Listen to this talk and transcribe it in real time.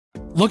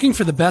Looking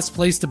for the best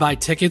place to buy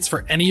tickets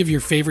for any of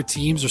your favorite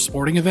teams or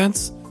sporting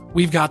events?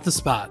 We've got the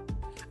spot.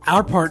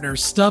 Our partner,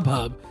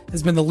 StubHub,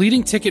 has been the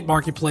leading ticket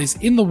marketplace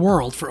in the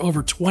world for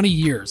over 20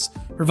 years,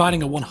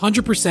 providing a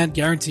 100%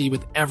 guarantee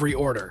with every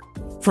order.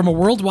 From a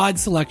worldwide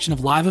selection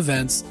of live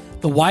events,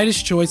 the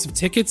widest choice of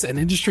tickets and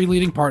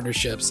industry-leading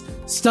partnerships,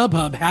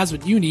 StubHub has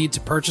what you need to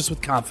purchase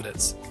with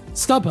confidence.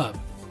 StubHub,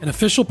 an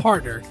official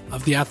partner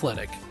of The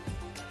Athletic.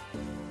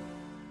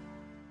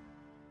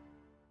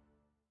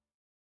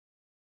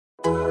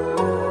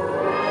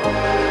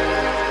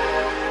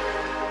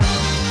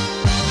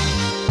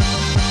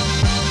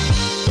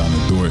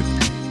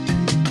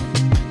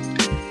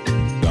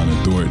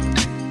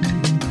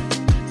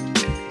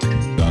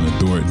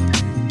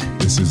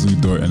 This is Lou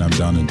Dort and I'm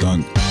down to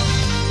dunk.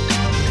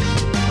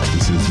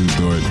 This is Lou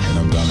Dort and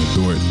I'm down to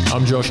Dort.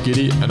 I'm Josh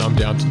Giddey and I'm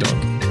down to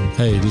dunk.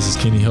 Hey, this is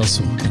Kenny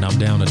Hustle and I'm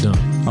down to dunk.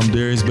 I'm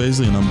Darius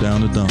Baisley and I'm down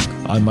to dunk.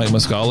 I'm Mike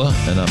Muscala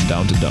and I'm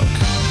down to dunk.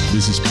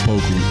 This is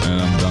Poku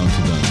and I'm down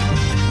to dunk.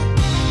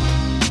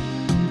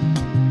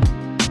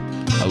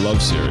 I love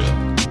cereal.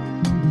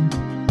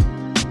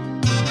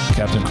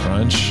 Captain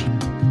Crunch,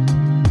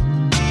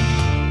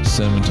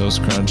 Cinnamon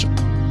Toast Crunch,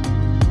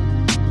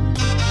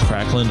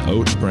 Cracklin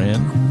Oat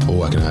Bran.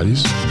 Oh, I can have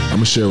these. I'm going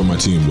to share with my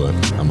team, but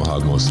I'm going to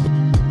hog most of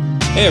them.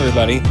 Hey,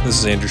 everybody. This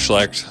is Andrew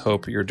Schlecht.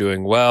 Hope you're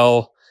doing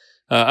well.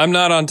 I'm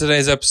not on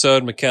today's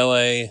episode.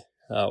 Michele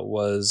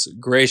was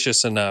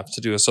gracious enough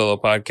to do a solo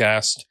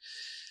podcast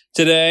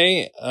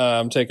today.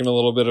 I'm taking a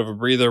little bit of a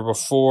breather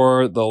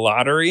before the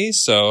lottery,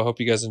 so I hope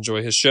you guys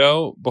enjoy his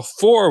show.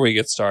 Before we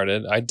get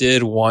started, I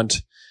did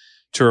want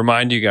to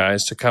remind you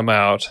guys to come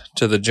out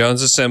to the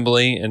Jones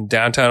Assembly in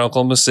downtown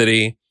Oklahoma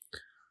City.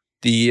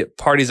 The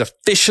party's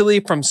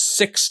officially from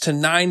 6 to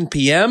 9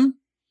 p.m.,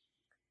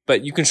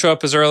 but you can show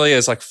up as early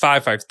as like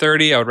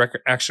 5:30. I would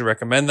actually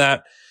recommend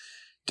that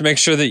to make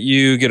sure that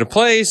you get a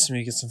place,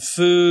 maybe get some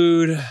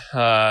food,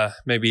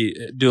 maybe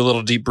do a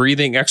little deep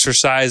breathing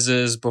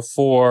exercises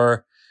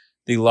before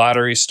the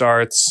lottery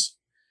starts.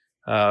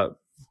 Come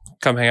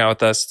hang out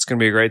with us. It's going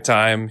to be a great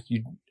time.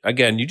 You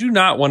do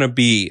not want to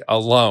be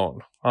alone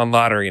on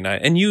lottery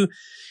night. And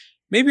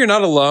maybe you're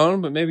not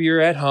alone, but maybe you're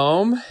at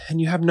home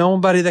and you have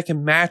nobody that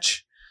can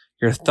match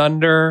your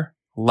Thunder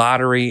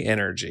lottery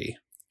energy.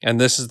 And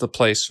this is the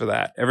place for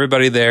that.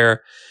 Everybody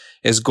there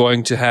is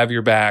going to have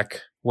your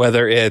back,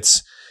 whether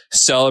it's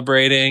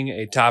celebrating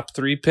a top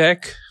 3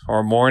 pick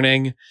or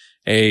mourning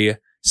a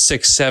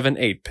 6, 7,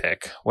 8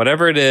 pick.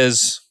 Whatever it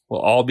is,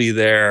 we'll all be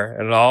there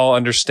and all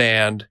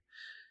understand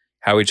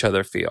how each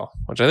other feel,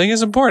 which I think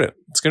is important.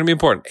 It's going to be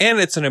important.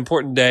 And it's an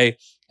important day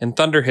in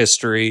Thunder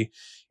history.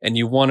 And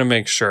you want to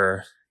make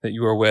sure that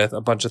you are with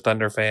a bunch of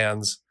Thunder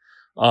fans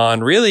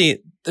on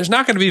really, there's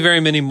not going to be very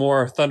many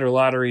more Thunder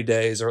lottery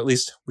days, or at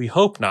least we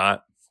hope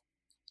not,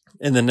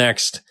 in the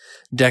next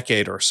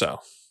decade or so.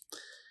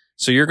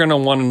 So you're going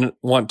to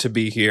want to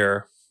be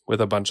here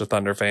with a bunch of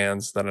Thunder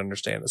fans that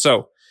understand it.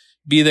 So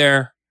be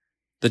there,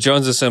 the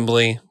Jones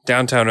Assembly,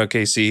 downtown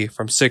OKC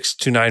from 6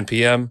 to 9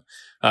 p.m.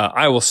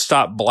 I will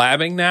stop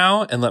blabbing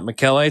now and let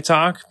Michele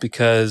talk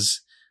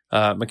because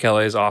Michele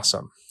is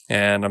awesome.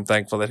 And I'm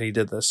thankful that he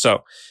did this.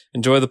 So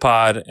enjoy the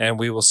pod, and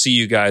we will see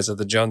you guys at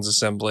the Jones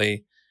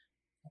Assembly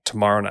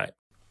tomorrow night.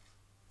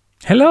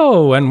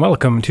 Hello, and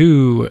welcome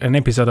to an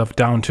episode of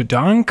Down to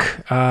Dunk.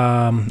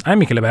 I'm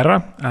Michele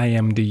Berra. I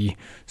am the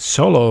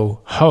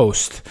solo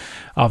host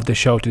of the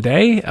show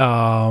today.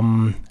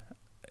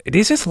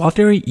 This is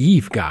Lottery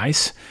Eve,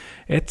 guys.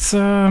 It's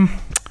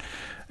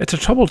a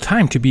troubled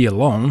time to be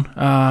alone.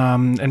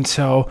 And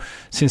so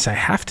since I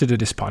have to do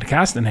this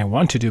podcast and I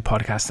want to do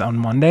podcasts on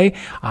Monday,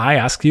 I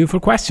asked you for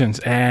questions,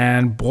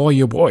 and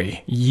boy, oh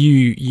boy,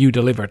 you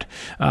delivered.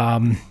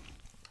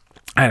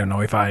 I don't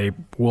know if I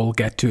will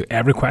get to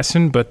every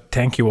question, but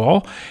thank you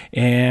all.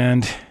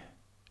 And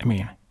I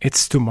mean,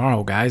 it's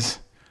tomorrow, guys.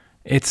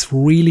 It's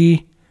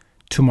really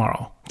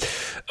tomorrow.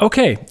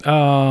 Okay,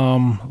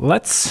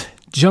 let's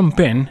jump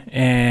in.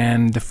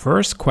 And the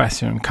first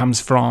question comes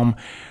from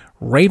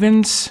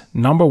Ravens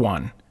number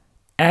 1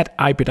 at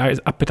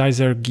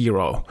Appetizer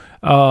Giro.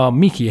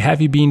 Miki,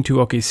 have you been to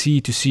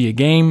OKC to see a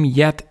game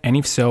yet? And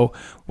if so,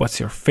 what's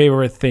your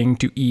favorite thing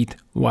to eat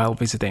while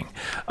visiting?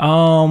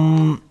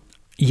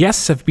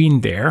 Yes, I've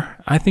been there.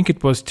 I think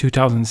it was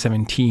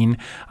 2017.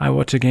 I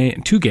watched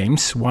two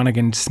games, one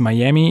against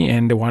Miami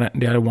and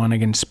the other one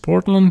against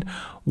Portland.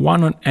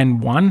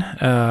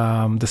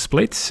 1-1, the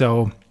split.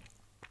 So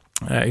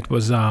it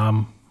was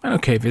an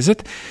okay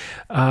visit.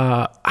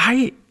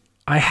 I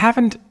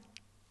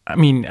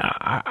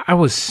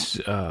was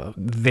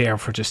there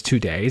for just 2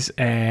 days,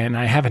 and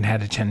I haven't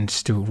had a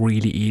chance to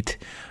really eat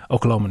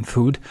Oklahoman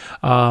food.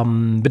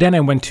 But then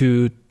I went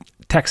to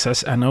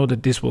Texas. I know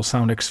that this will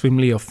sound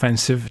extremely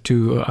offensive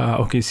to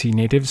OKC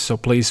natives, so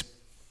please,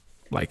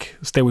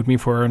 stay with me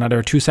for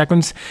another 2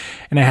 seconds.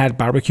 And I had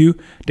barbecue.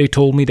 They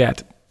told me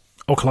that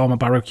Oklahoma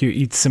barbecue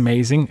eats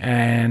amazing,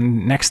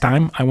 and next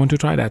time I want to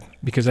try that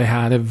because I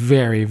had a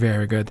very,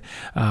 very good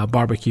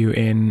barbecue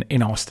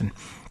in Austin.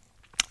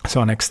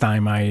 So next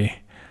time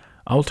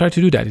I will try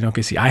to do that in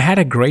OKC. I had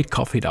a great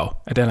coffee though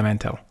at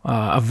Elemental,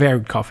 a very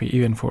good coffee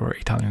even for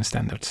Italian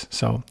standards.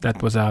 So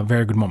that was a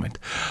very good moment.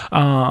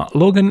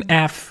 Logan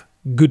F.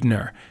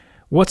 Goodner.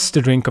 What's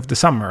the drink of the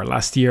summer?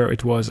 Last year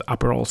it was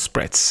Aperol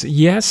Spritz.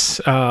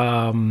 Yes,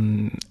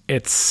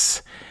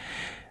 it's...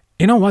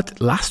 You know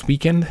what? Last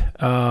weekend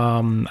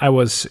I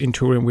was in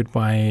Turin with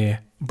my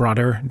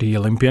brother, the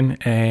Olympian,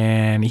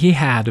 and he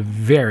had a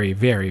very,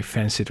 very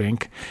fancy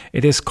drink.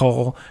 It is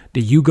called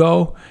the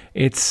Yugo.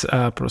 It's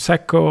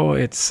Prosecco,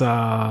 it's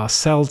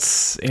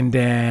Seltz, and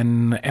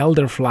then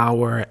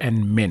elderflower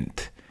and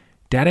mint.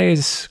 That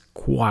is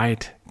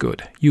quite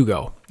good.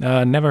 Yugo.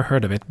 Never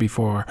heard of it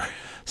before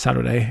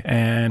Saturday,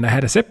 and I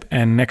had a sip,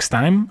 and next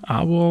time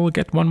I will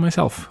get one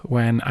myself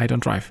when I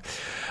don't drive.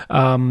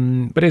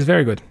 But it's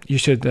very good. You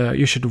should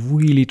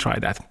really try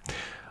that.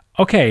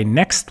 Okay,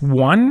 next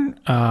one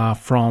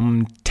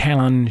from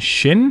Talon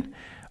Shin.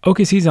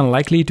 OKC is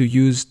unlikely to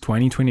use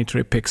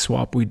 2023 pick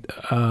swap with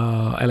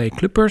LA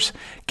Clippers.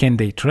 Can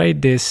they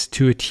trade this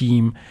to a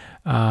team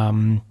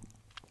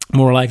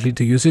more likely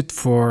to use it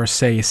for,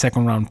 say, a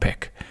second round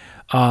pick?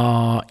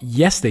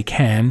 Yes, they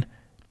can,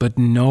 but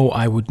no,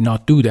 I would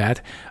not do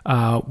that.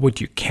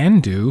 What you can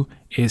do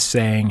is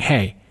saying,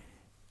 hey,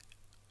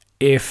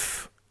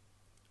 if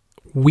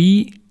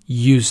we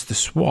use the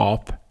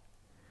swap,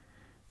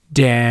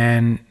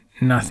 then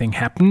nothing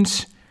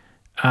happens.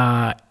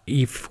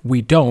 If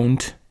we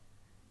don't,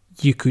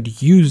 you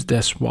could use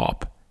the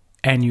swap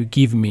and you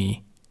give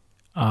me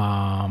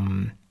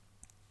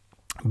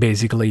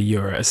basically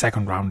you're a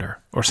second rounder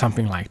or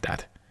something like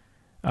that.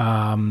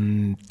 I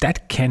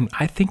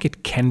think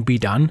it can be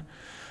done,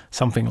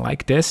 something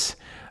like this.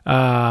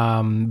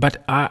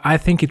 But I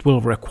think it will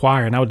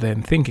require, now that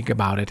I'm thinking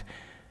about it,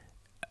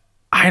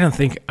 I don't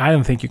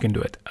think you can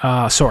do it.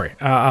 Sorry,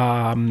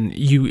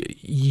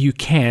 you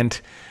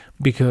can't,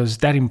 because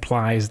that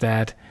implies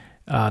that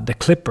the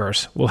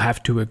Clippers will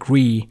have to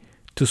agree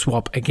to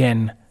swap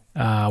again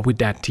with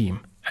that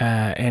team,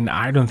 and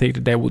I don't think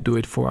that they will do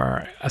it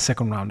for a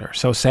second rounder.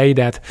 So say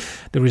that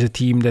there is a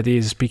team that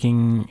is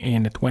picking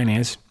in the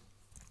 20s,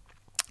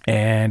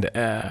 and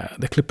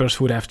the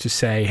Clippers would have to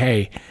say,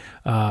 hey,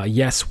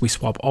 yes, we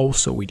swap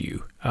also with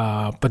you,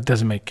 but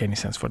doesn't make any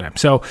sense for them.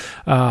 So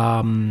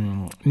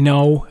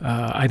no,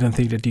 I don't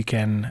think that you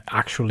can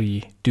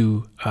actually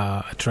do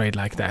a trade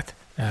like that.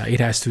 It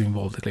has to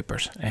involve the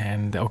Clippers,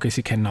 and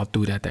OKC cannot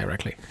do that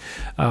directly.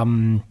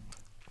 And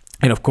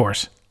of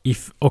course,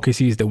 if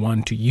OKC is the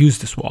one to use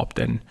the swap,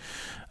 then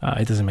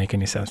it doesn't make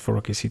any sense for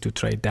OKC to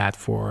trade that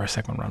for a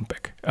second round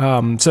pick.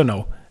 So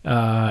no,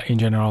 in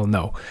general,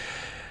 no.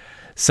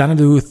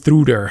 Sanadu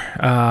Thruder,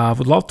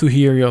 would love to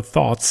hear your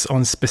thoughts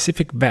on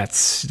specific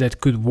bets that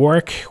could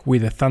work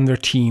with a Thunder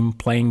team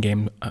playing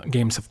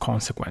games of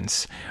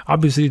consequence.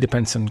 Obviously, it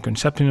depends on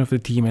conception of the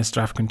team as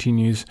draft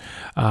continues,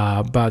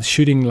 but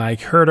shooting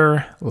like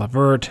Herter,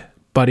 LeVert,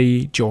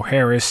 Buddy, Joe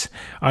Harris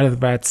are the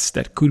bets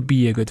that could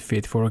be a good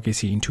fit for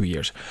OKC in 2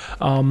 years.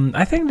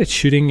 I think that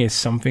shooting is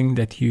something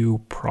that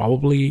you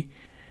probably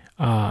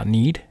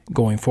need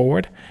going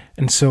forward.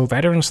 And so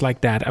veterans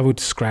like that, I would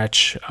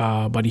scratch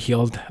Buddy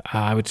Hield.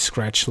 I would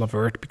scratch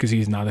LeVert because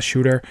he's not a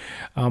shooter.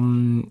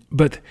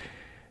 But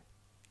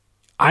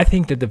I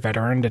think that the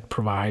veteran that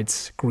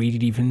provides greedy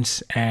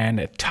defense and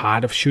a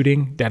ton of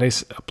shooting, that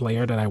is a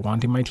player that I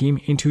want in my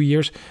team in 2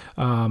 years.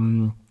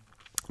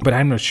 But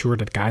I'm not sure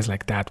that guys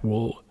like that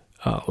will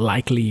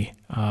likely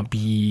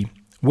be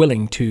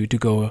willing to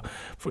go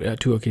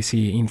to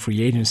OKC in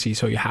free agency,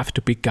 so you have to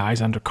pick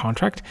guys under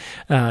contract.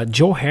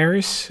 Joe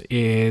Harris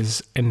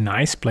is a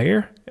nice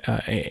player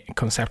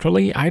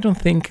conceptually. I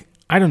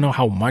don't know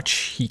how much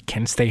he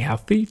can stay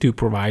healthy to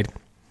provide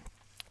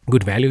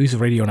good value. He's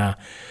already on a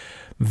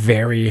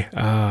very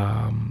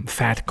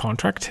fat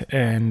contract,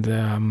 and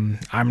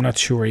I'm not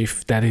sure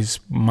if that is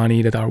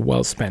money that are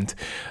well spent.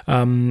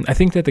 I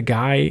think that the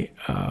guy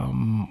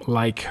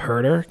like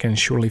Herter can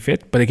surely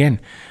fit, but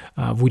again,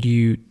 would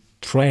you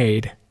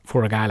trade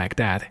for a guy like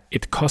that?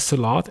 It costs a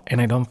lot, and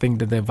I don't think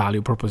that the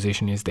value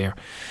proposition is there.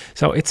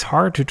 So it's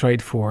hard to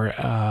trade for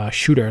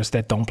shooters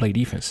that don't play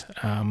defense.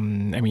 I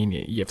mean,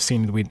 you've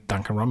seen it with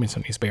Duncan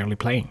Robinson, he's barely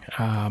playing.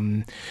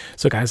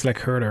 So guys like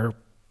Herter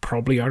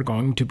probably are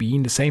going to be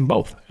in the same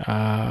boat.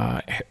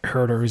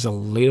 Herter is a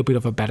little bit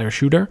of a better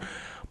shooter,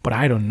 but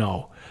I don't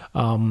know.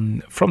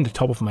 From the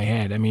top of my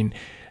head, I mean,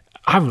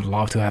 I would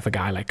love to have a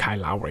guy like Kyle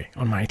Lowry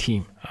on my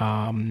team.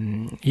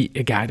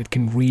 A guy that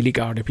can really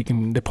guard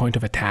the point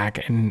of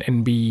attack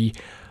and be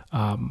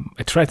a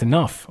threat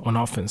enough on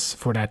offense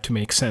for that to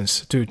make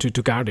sense to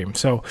guard him.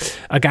 So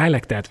a guy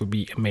like that would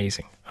be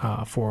amazing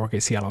for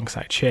OKC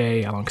alongside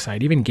Shea,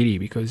 alongside even Giddey,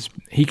 because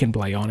he can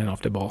play on and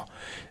off the ball.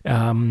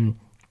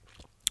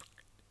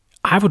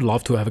 I would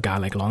love to have a guy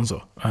like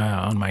Lonzo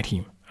on my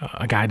team.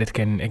 A guy that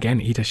can, again,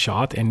 hit a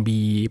shot and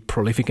be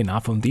prolific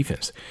enough on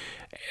defense.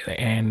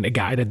 And a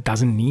guy that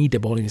doesn't need the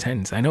ball in his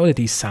hands. I know that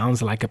he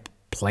sounds like a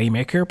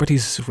playmaker, but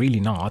he's really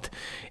not.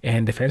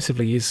 And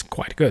defensively, he's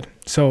quite good.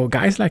 So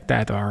guys like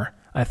that are,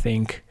 I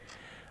think,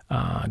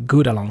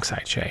 good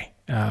alongside Shea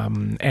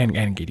and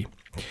Giddey.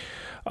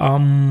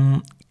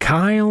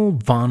 Kyle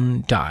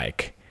Van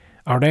Dijk.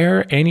 Are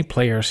there any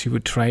players you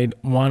would trade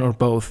one or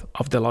both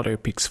of the lottery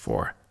picks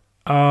for?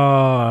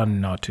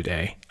 Not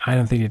today. I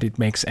don't think that it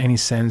makes any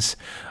sense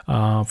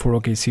for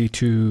OKC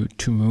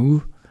to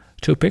move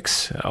 2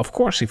 picks. Of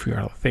course, if we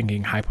are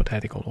thinking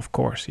hypothetical, of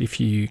course, if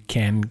you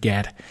can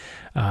get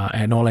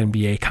an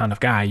All-NBA kind of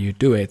guy, you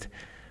do it.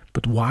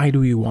 But why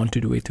do you want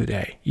to do it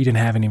today? You don't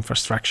have an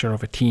infrastructure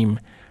of a team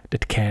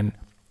that can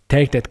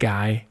take that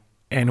guy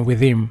and with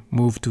him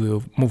move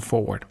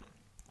forward.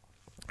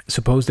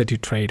 Suppose that you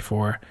trade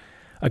for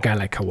a guy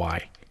like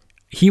Kawhi.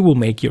 He will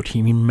make your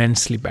team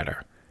immensely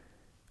better.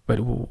 But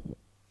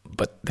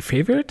the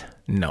favorite?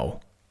 No.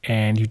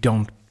 And you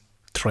don't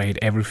trade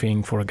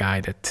everything for a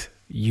guy that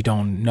you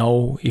don't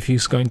know if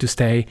he's going to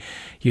stay.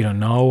 You don't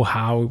know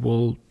how it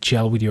will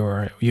gel with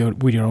your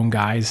own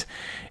guys.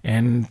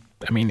 And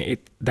I mean,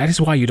 that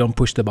is why you don't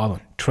push the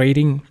button.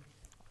 Trading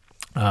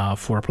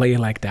for a player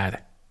like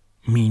that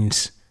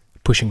means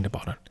pushing the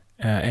button.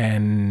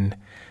 And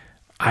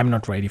I'm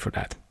not ready for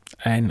that.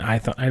 And I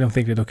don't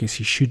think that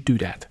OKC should do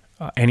that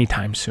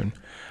anytime soon.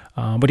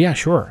 But yeah,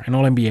 sure. An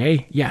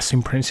All-NBA, yes,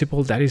 in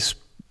principle, that is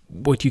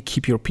what you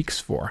keep your picks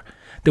for.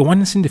 The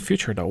ones in the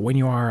future, though, when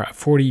you are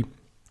 40,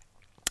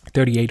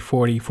 38,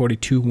 40,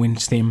 42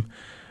 wins team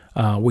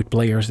with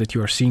players that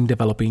you are seeing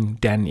developing,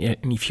 then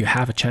if you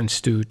have a chance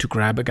to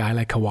grab a guy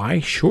like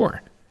Kawhi,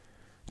 sure,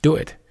 do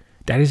it.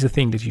 That is the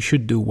thing that you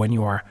should do when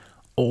you are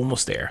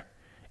almost there.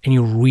 And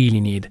you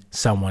really need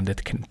someone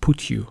that can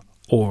put you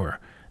over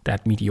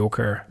that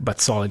mediocre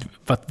but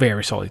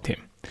very solid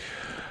team.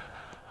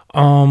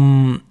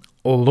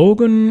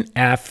 Logan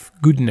F.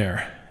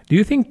 Goodner. Do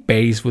you think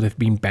Baze would have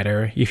been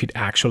better if he'd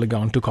actually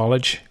gone to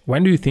college?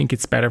 When do you think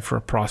it's better for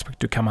a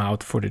prospect to come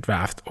out for the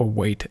draft or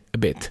wait a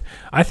bit?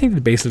 I think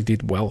that Baze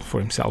did well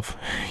for himself.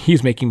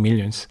 He's making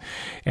millions,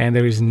 and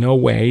there is no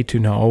way to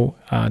know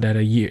that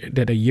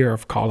a year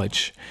of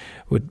college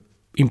would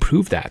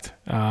improve that.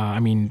 I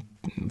mean,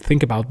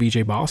 think about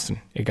BJ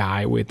Boston, a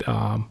guy with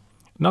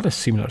not a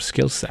similar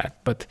skill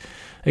set, but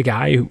a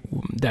guy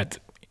that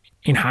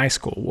in high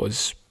school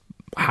was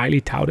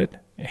highly touted.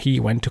 He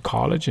went to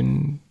college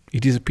and he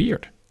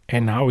disappeared,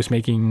 and now he's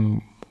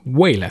making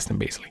way less than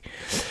Bazley.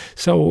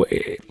 So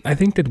I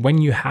think that when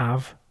you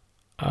have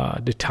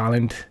the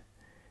talent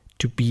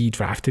to be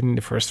drafted in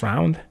the first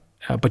round,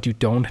 but you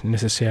don't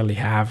necessarily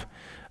have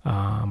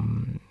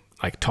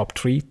like top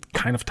 3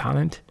 kind of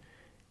talent,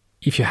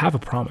 if you have a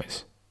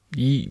promise,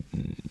 you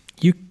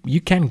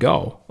can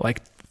go.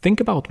 Like,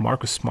 think about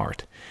Marcus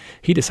Smart.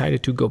 He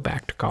decided to go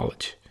back to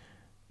college.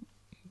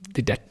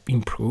 Did that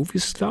improve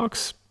his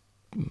stocks?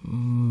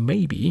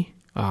 Maybe.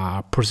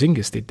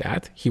 Porzingis did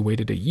that. He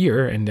waited a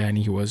year and then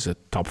he was a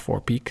top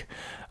 4 pick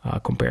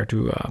compared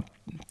to a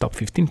top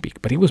 15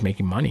 pick, but he was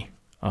making money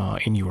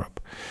in Europe.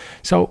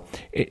 So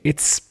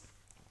it's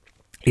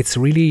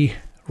really,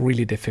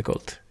 really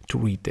difficult to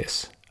read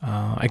this.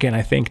 Again,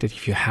 I think that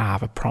if you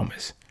have a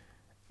promise,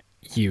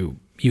 you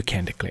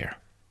can declare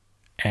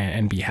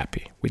and be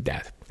happy with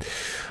that.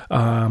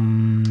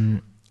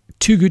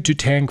 Too good to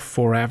tank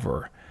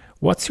forever.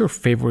 What's your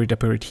favorite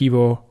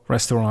aperitivo,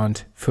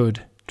 restaurant,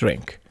 food,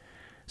 drink?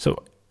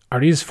 So are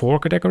these 4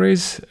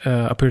 categories?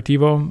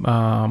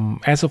 Aperitivo,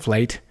 as of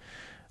late,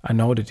 I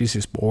know that this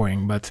is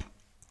boring, but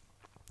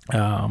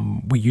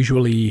we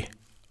usually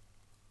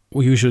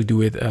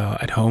do it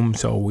at home.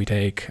 So we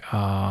take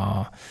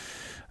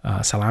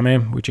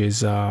salame, which is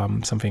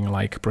something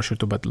like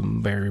prosciutto, but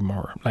very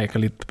more like a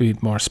little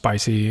bit more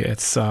spicy.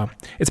 It's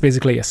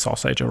basically a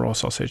sausage, a raw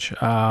sausage.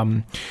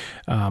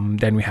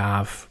 Then we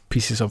have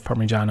pieces of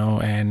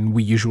Parmigiano, and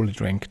we usually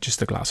drink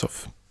just a glass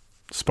of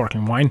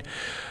sparkling wine.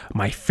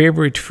 My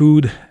favorite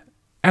food,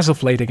 as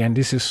of late, again,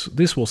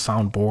 this will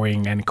sound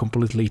boring and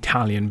completely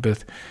Italian,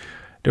 but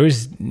there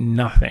is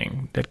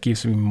nothing that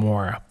gives me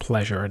more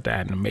pleasure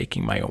than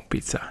making my own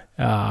pizza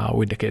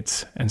with the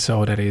kids, and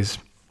so that is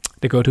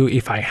the go-to.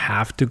 If I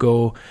have to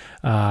go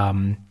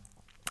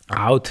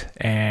out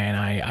and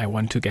I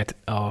want to get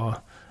a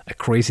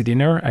crazy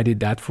dinner, I did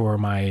that for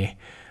my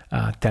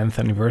 10th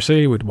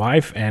anniversary with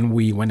wife, and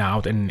we went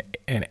out and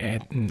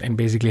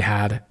basically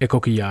had a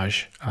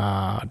coquillage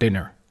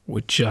dinner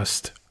with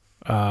just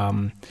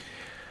again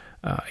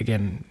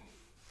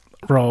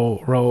raw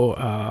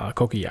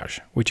coquillage,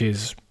 which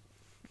is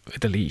a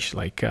delish,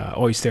 like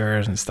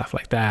oysters and stuff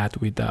like that,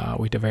 with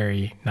a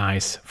very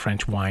nice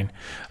French wine.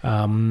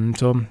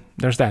 So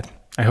there's that.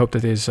 I hope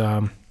that is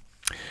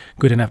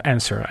good enough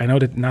answer. I know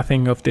that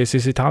nothing of this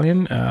is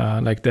Italian,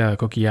 like the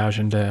coquillage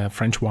and the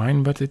French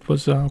wine, but it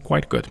was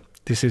quite good.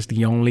 This is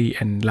the only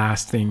and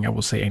last thing I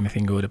will say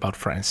anything good about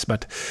France.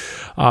 But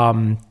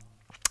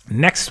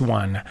next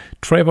one,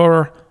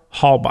 Trevor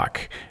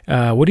Hallbach.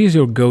 What is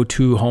your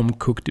go-to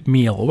home-cooked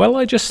meal? Well,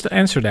 I just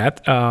answered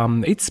that.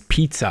 It's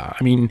pizza.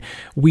 I mean,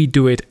 we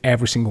do it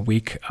every single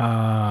week.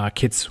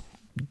 Kids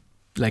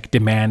like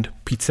demand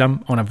pizza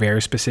on a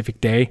very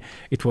specific day.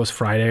 It was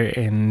Friday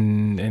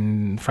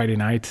and Friday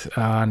night.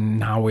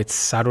 Now it's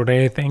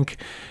Saturday, I think.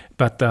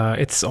 But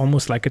it's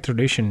almost like a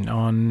tradition.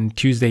 On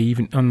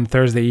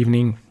Thursday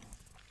evening,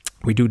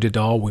 We do the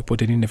dough, we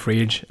put it in the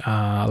fridge,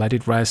 let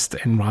it rest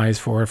and rise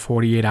for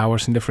 48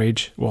 hours in the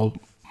fridge. Well,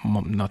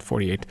 not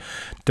 48,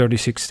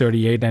 36,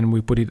 38. Then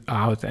we put it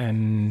out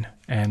and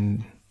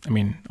I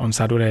mean, on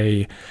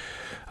Saturday,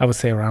 I would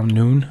say around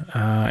noon,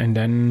 and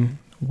then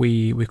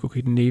we cook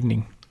it in the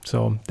evening.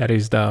 So that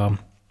is the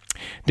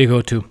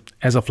go-to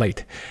as of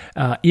late.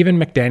 Even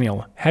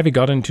McDaniel, have you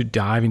gotten to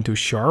dive into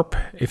Sharp?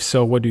 If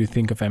so, what do you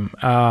think of him?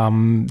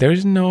 There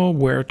is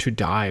nowhere to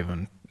dive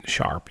on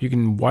Sharp. You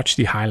can watch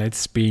the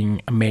highlights,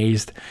 being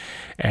amazed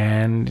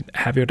and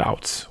have your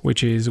doubts,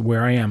 which is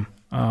where I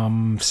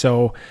am.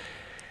 So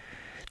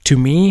to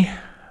me,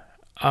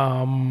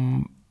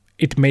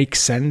 it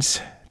makes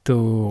sense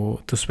to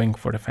swing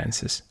for the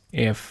fences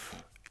if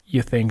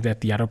you think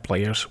that the other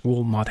players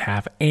will not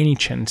have any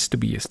chance to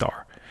be a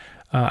star.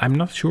 I'm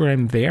not sure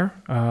I'm there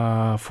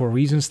for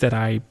reasons that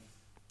I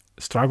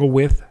struggle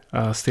with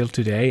still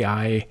today.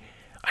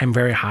 I'm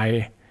very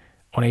high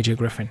on AJ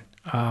Griffin.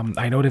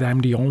 I know that I'm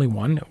the only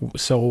one,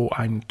 so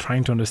I'm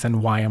trying to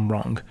understand why I'm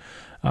wrong.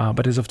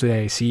 But as of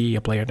today, I see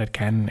a player that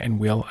can and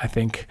will, I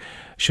think,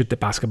 shoot the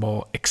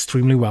basketball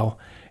extremely well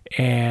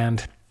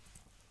and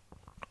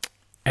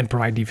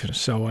provide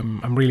defense. So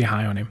I'm really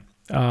high on him.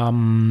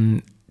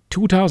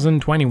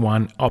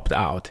 2021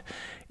 opt-out.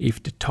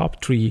 If the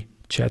top three,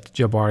 Chet,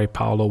 Jabari,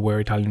 Paolo,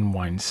 were Italian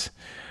wines,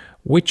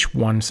 which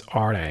ones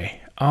are they?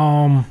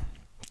 I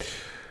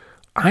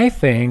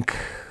think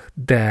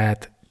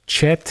that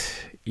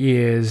Chet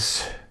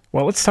is...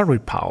 Well, let's start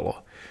with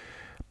Paolo.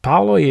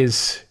 Paolo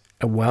is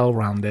a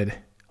well-rounded,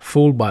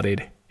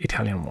 full-bodied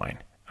Italian wine.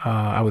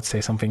 I would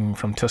say something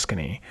from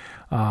Tuscany,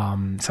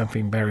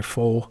 something very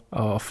full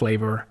of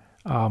flavor.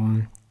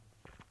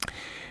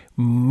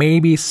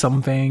 Maybe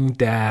something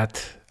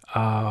that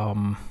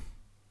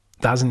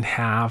doesn't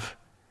have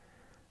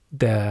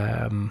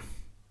the...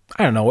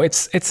 I don't know,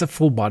 it's a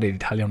full-bodied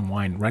Italian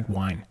wine, red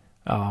wine,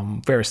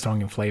 very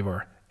strong in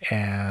flavor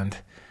and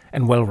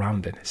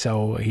well-rounded.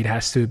 So it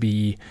has to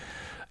be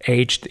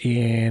aged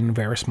in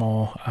very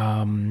small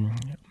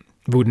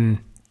wooden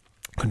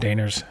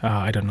containers.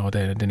 I don't know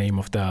the name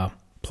of the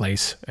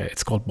place.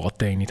 It's called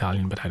botte in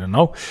Italian, but I don't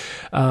know.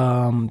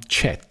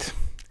 Chet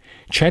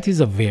is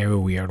a very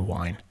weird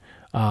wine.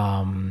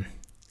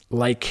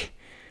 Like,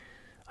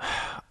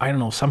 I don't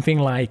know, something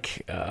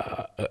like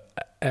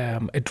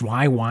a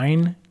dry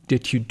wine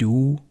that you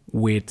do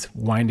with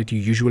wine that you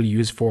usually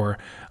use for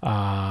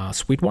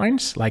sweet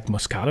wines, like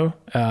Moscato.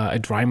 A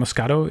dry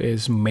Moscato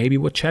is maybe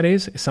what Chet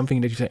is. It's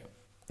something that you say,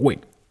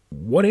 wait,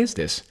 what is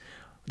this?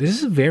 This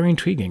is very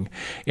intriguing.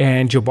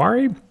 And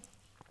Jabari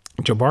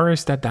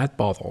is that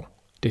bottle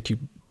that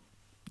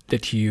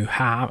you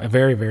have, a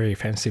very, very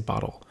fancy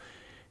bottle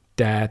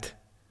that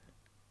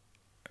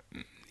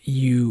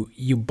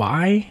you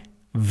buy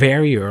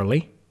very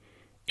early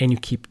and you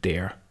keep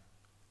there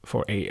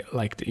for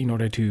in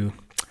order to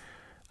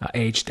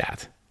age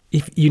that.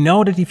 If you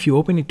know that if you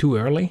open it too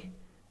early,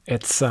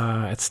 it's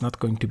not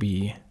going to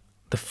be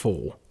the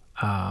full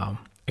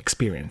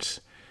experience.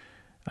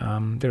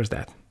 There's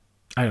that.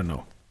 I don't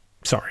know.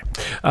 Sorry.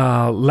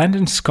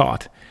 Landon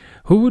Scott,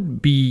 who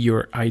would be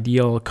your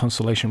ideal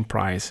consolation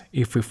prize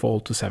if we fall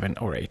to 7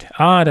 or 8?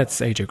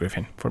 That's AJ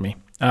Griffin for me.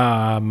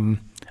 I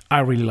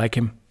really like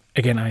him.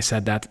 Again, I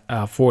said that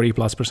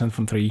 40+%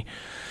 from 3,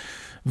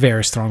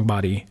 very strong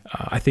body.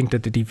 I think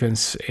that the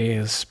defense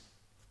is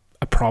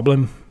a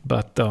problem,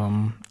 but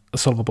a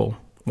solvable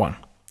one.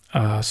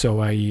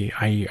 So I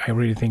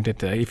really think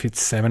that if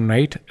it's 7 or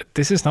 8,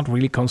 this is not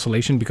really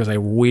consolation because I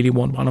really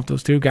want one of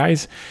those two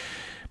guys.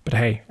 But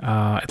hey,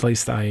 at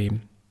least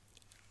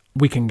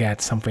we can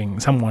get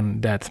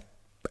someone that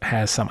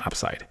has some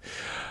upside.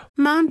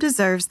 Mom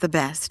deserves the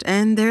best,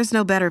 and there's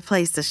no better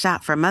place to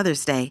shop for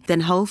Mother's Day than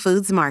Whole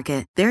Foods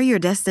Market. They're your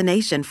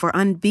destination for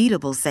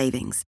unbeatable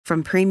savings,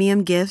 from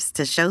premium gifts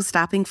to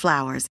show-stopping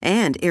flowers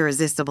and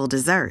irresistible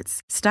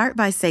desserts. Start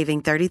by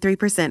saving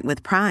 33%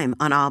 with Prime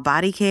on all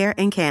body care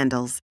and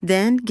candles.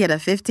 Then get a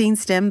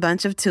 15-stem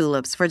bunch of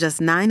tulips for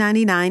just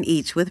 $9.99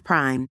 each with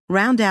Prime.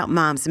 Round out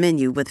Mom's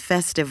menu with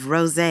festive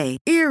rosé,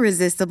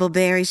 irresistible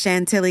berry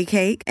chantilly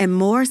cake, and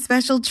more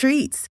special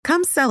treats.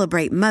 Come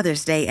celebrate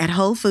Mother's Day at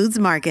Whole Foods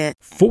Market.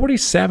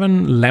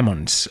 47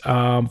 lemons.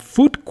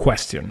 Food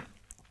question.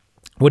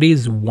 What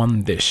is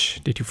one dish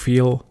that you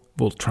feel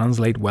will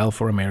translate well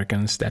for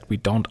Americans that we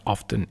don't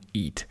often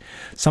eat?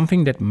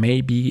 Something that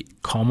may be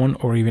common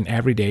or even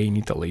everyday in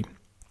Italy.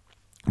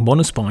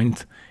 Bonus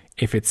point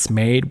if it's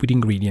made with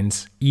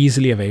ingredients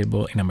easily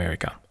available in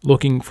America.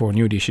 Looking for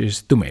new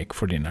dishes to make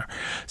for dinner.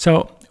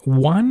 So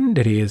one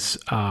that is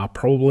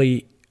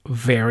probably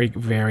very,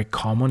 very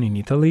common in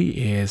Italy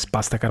is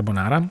pasta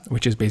carbonara,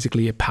 which is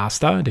basically a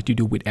pasta that you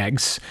do with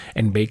eggs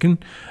and bacon.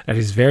 That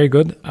is very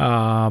good.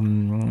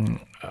 And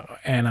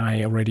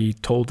I already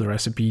told the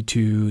recipe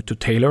to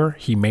Taylor.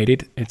 He made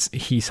it.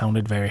 He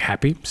sounded very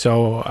happy.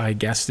 So I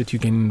guess that you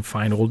can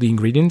find all the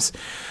ingredients.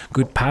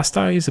 Good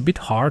pasta is a bit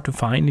hard to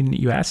find in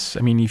the US.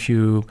 I mean, if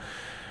you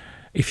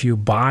if you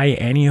buy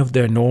any of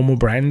the normal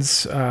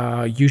brands,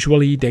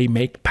 usually they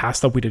make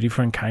pasta with a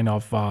different kind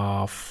of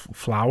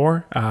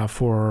flour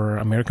for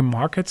American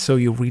markets, so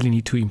you really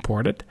need to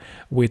import it,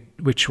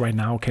 which right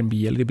now can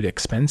be a little bit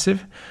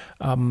expensive,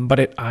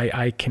 but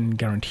I can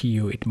guarantee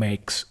you it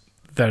makes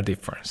the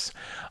difference.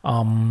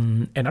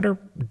 Another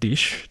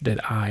dish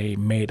that I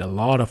made a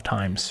lot of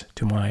times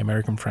to my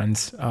American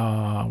friends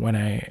when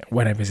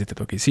I visited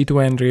OKC, to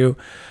Andrew,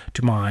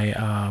 to my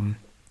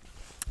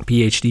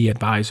PhD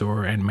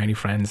advisor, and many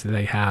friends that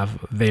I had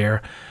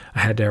there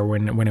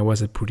when I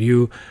was at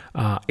Purdue,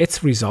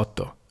 it's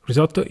risotto.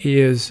 Risotto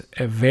is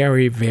a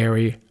very,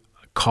 very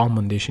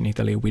common dish in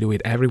Italy. We do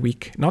it every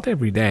week, not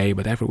every day,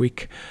 but every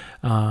week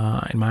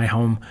in my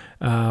home.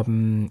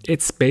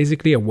 It's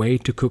basically a way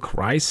to cook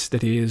rice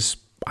that is,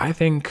 I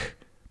think,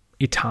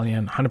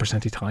 Italian,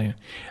 100% Italian,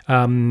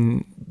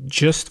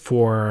 just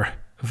for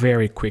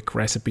very quick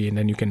recipe, and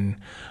then you can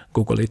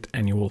Google it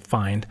and you will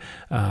find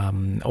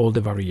all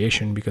the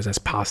variation, because as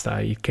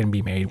pasta it can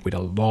be made with a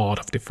lot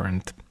of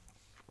different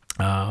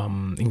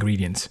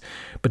ingredients.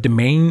 But the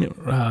main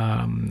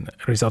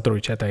risotto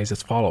ricetta is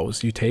as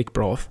follows. You take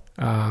broth,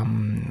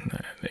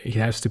 it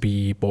has to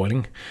be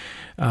boiling,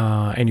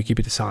 and you keep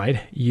it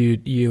aside.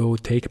 You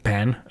take a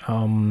pan,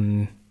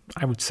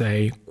 I would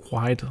say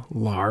quite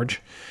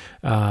large,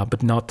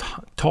 but not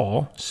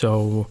tall,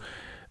 so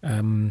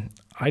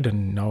I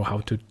don't know how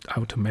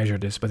to measure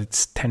this, but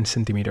it's 10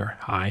 centimeter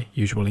high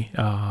usually,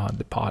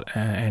 the pot,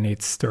 and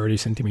it's 30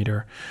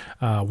 centimeter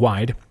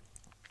wide.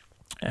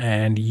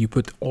 And you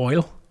put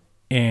oil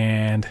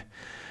and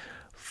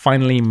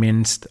finely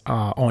minced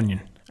onion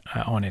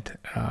on it.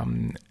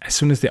 As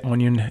soon as the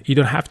onion, you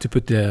don't have to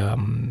put the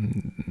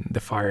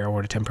fire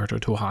or the temperature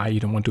too high. You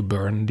don't want to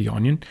burn the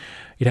onion.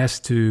 It has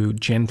to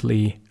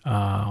gently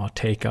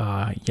take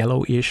a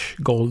yellowish,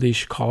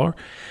 goldish color.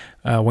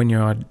 When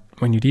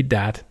you did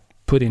that,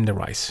 put in the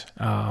rice.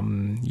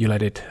 You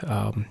let it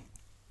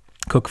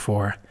cook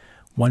for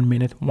 1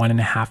 minute,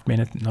 1.5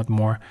 minutes, not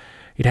more.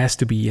 It has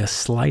to be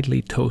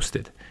slightly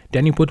toasted.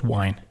 Then you put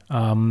wine.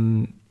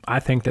 I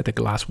think that the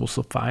glass will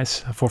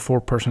suffice. For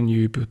 4 person,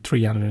 you put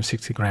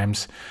 360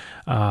 grams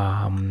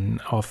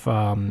of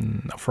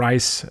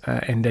rice,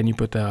 and then you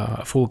put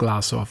a full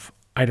glass of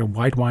either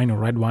white wine or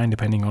red wine,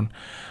 depending on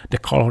the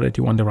color that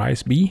you want the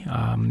rice be.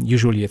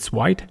 Usually it's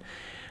white.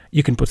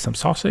 You can put some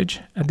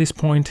sausage at this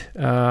point.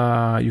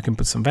 You can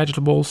put some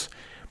vegetables,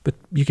 but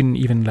you can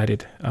even let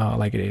it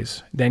like it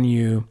is. Then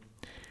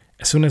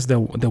as soon as the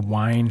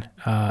wine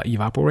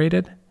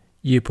evaporated,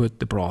 you put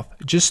the broth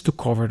just to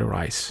cover the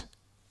rice.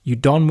 You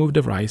don't move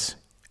the rice,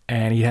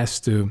 and it has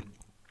to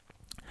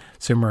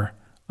simmer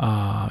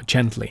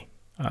gently.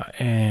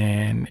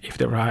 And if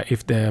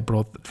the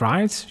broth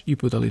dries, you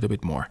put a little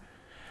bit more.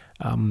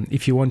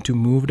 If you want to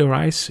move the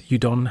rice, you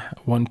don't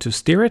want to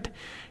stir it,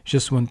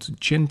 just want to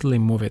gently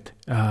move it.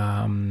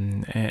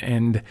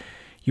 And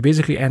you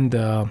basically end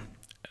you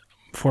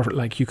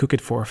cook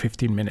it for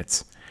 15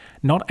 minutes.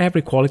 Not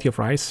every quality of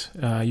rice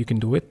you can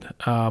do it,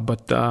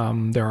 but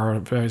there are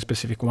very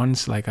specific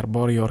ones like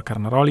arborio or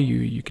carnaroli.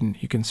 You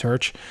can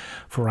search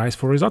for rice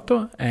for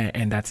risotto,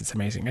 and it's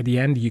amazing. At the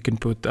end, you can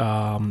put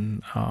a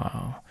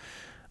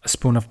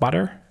spoon of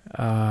butter.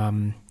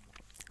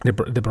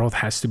 The broth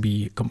has to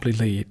be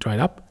completely dried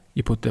up.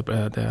 You put the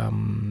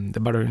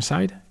butter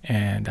inside,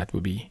 and that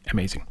would be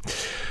amazing.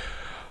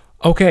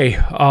 Okay,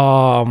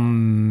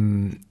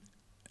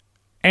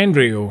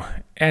 Andrew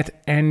at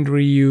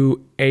Andrew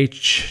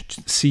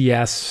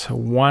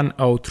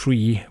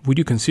HCS103. Would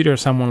you consider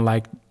someone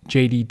like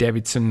J.D.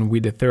 Davidson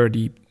with the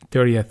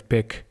 30th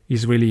pick?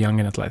 He's really young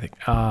and athletic.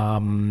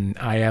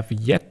 I have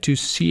yet to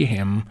see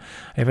him.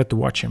 I have yet to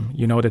watch him.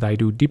 You know that I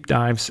do deep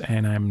dives,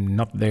 and I'm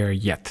not there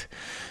yet.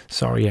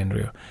 Sorry,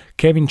 Andrew.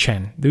 Kevin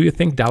Chen, do you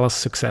think Dallas'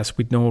 success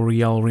with no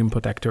real rim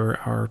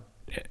protector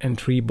and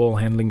 3 ball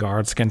handling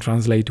guards can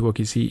translate to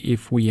OKC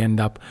if we end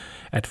up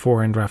at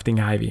 4 and drafting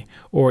Ivy?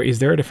 Or is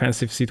their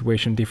defensive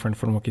situation different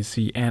from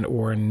OKC and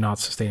or not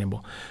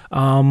sustainable?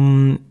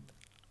 I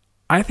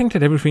think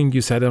that everything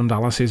you said on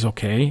Dallas is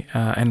okay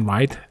and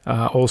right.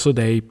 Also,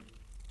 they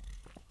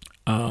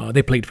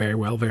played very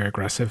well, very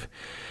aggressive,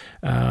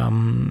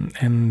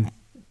 and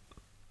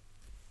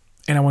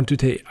I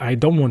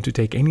don't want to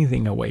take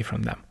anything away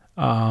from them.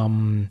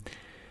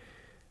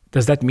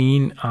 Does that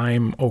mean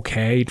I'm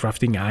okay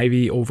drafting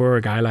Ivy over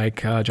a guy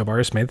like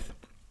Jabari Smith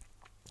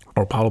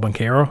or Paolo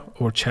Banchero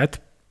or Chet?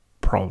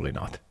 Probably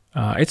not.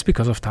 It's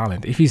because of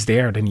talent. If he's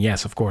there, then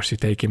yes, of course you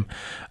take him.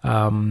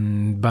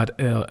 But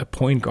a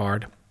point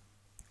guard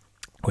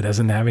who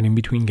doesn't have an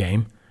in-between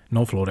game,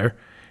 no floater,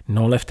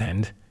 no left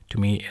hand, to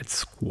me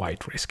it's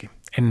quite risky.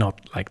 And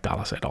not like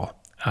Dallas at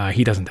all.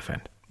 He doesn't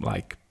defend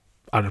like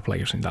other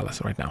players in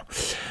Dallas right now.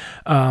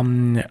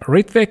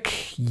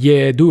 Ritvik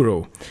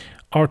Yeduru.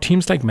 Are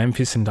teams like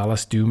Memphis and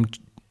Dallas doomed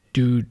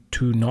due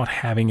to not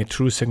having a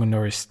true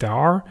secondary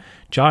star?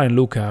 Ja and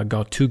Luka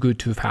got too good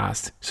too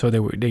fast, so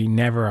they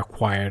never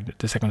acquired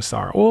the second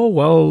star. Oh,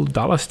 well,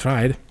 Dallas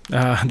tried.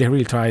 They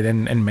really tried,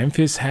 and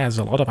Memphis has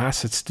a lot of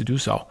assets to do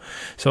so.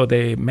 So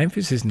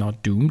Memphis is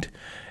not doomed,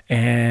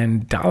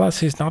 And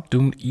Dallas is not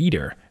doomed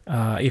either.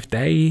 If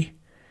they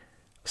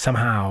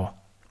somehow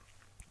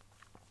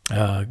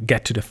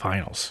get to the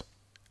finals,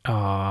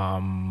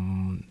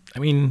 playing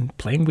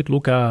with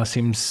Luka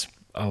seems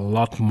a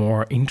lot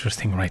more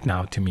interesting right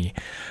now to me.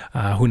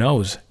 Who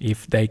knows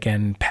if they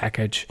can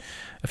package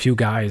a few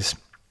guys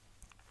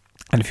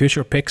and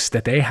future picks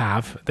that they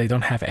have. They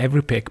don't have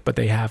every pick, but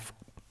they have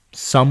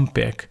some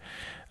pick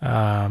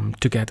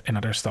to get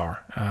another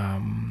star.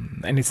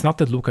 And it's not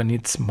that Luka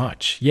needs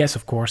much. Yes,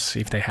 of course,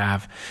 if they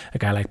have a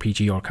guy like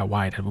PG or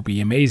Kawhi, that would be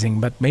amazing.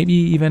 But maybe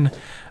even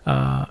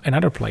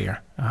another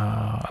player,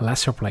 a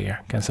lesser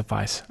player, can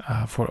suffice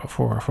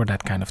for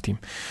that kind of team.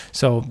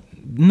 So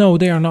no,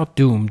 they are not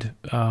doomed.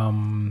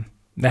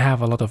 They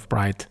have a lot of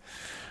bright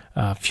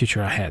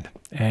future ahead,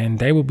 and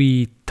they will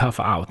be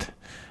tough out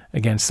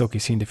against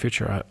OKC in the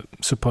future,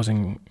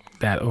 supposing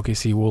that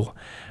OKC will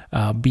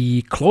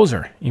be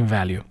closer in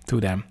value to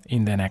them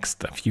in the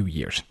next few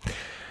years.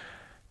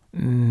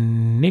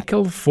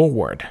 Nickel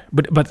forward,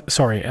 but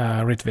sorry,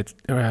 Ritwit,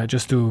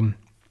 just to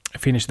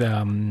finish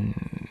the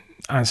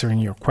answering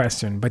your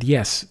question. But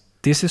yes,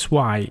 this is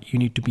why you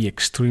need to be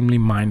extremely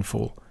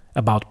mindful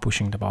about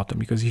pushing the bottom,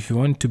 because if you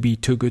want to be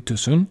too good too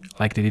soon,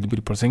 like they did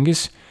with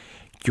Porzingis,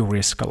 you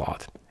risk a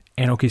lot.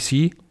 And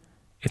OKC,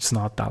 it's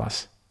not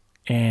Dallas.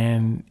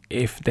 And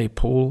if they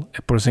pull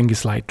a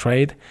Porzingis-like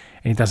trade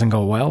and it doesn't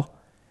go well,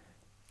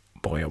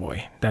 boy, oh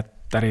boy,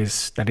 that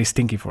is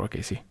stinky for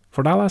OKC.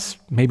 For Dallas,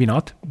 maybe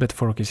not, but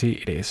for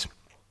OKC, it is.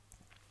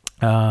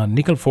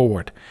 Nickel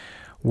forward,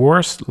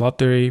 worst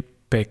lottery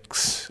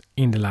picks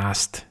in the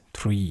last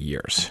 3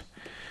 years.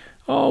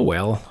 Oh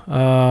well,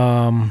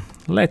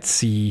 let's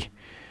see.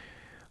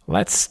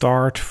 Let's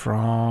start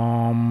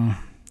from.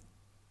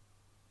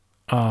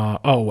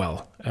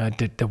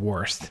 The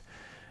worst.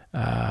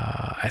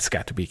 It's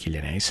got to be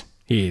Killian Hayes.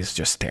 He is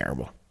just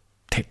terrible,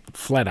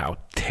 flat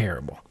out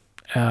terrible.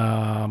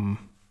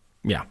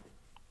 Yeah,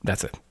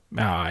 that's it.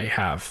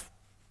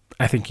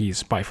 I think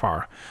he's by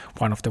far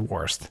one of the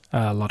worst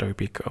lottery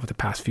pick of the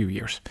past few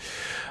years.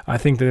 I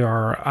think there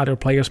are other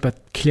players,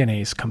 but Killian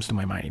Hayes comes to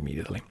my mind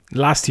immediately.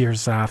 Last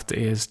year's draft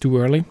is too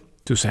early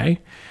to say,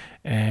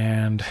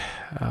 and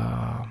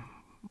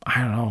I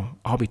don't know.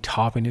 Obi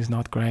Toppin is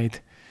not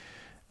great,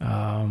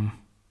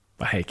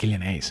 but hey,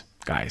 Killian Hayes,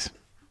 guys,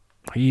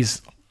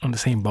 he's on the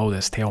same boat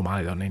as Theo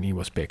Maledon, and he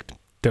was picked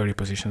 30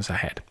 positions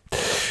ahead.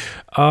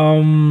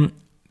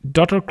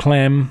 Dr.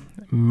 Clem,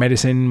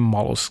 Medicine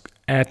Mollusk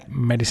at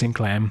Medicine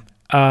Clem.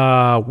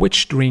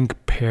 Which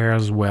drink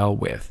pairs well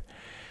with?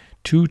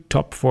 2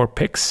 top 4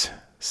 picks,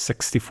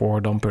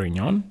 64 Dom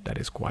Perignon, that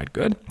is quite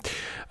good.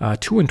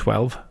 2 and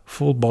 12,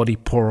 full body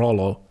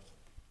Porolo.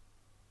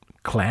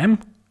 Clam?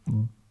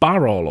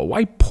 Barolo.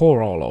 Why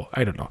Porolo?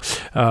 I don't know.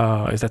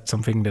 Is that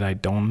something that I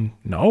don't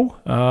know?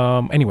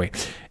 Anyway,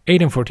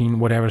 8 and 14,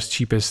 whatever's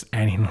cheapest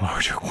and in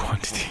larger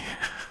quantity.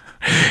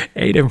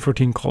 8 and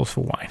 14 calls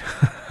for wine.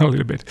 A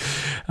little bit.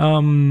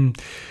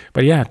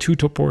 But yeah, 2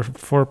 top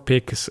 4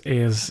 picks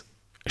is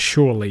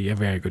surely a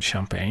very good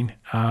champagne.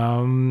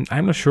 I'm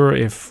not sure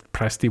if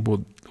Presti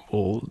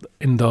will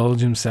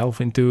indulge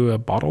himself into a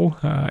bottle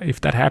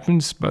if that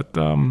happens, but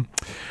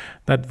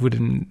that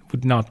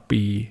would not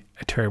be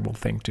a terrible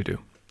thing to do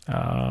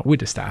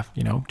with the staff.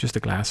 Just a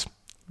glass.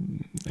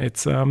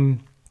 It's I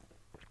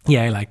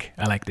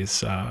like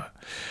this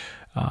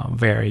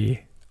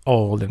very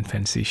old and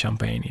fancy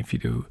champagne, if you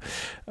do.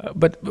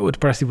 But what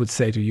Presti would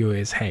say to you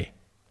is, hey,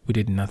 we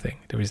did nothing.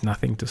 There is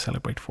nothing to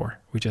celebrate for.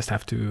 We just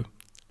have to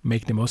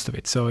make the most of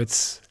it. So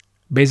it's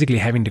basically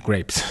having the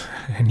grapes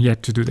and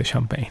yet to do the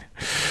champagne.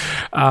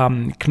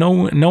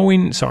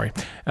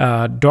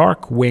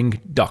 Dark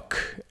Winged Duck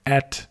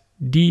at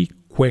the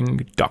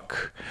Winged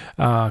Duck.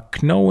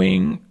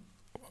 Knowing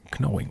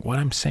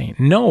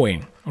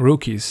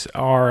rookies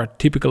are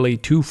typically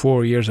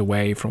 2-4 years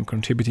away from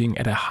contributing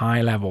at a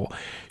high level,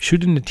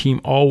 shouldn't the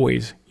team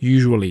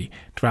usually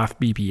draft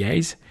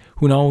BPAs?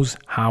 Who knows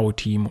how a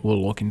team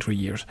will look in 3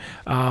 years?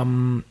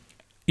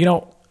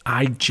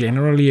 I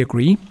generally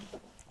agree,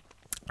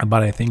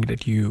 but I think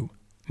that you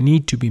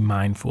need to be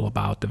mindful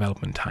about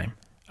development time.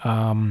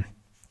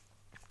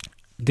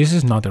 This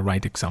is not the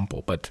right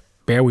example, but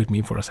bear with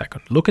me for a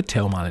second. Look at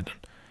Theo Maledon.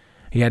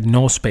 He had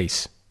no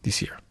space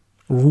this year.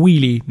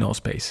 Really no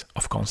space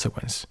of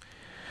consequence.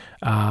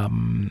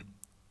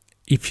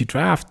 If you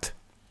draft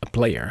a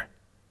player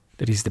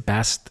that is the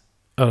best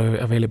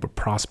available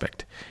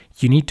prospect,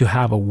 you need to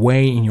have a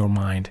way in your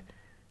mind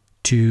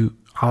to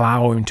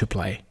allow him to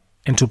play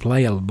and to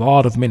play a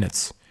lot of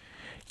minutes.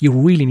 You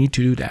really need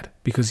to do that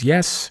because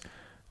yes,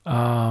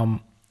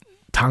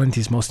 talent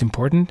is most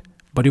important,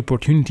 but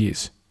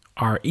opportunities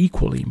are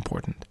equally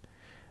important.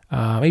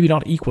 Maybe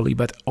not equally,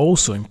 but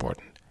also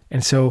important.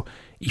 And so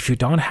if you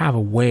don't have a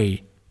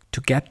way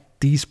to get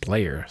these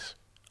players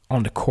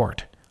on the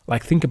court,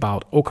 like think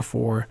about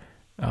Okafor,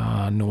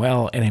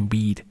 Noel, and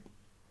Embiid.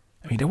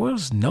 I mean, there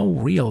was no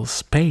real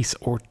space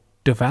or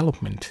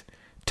development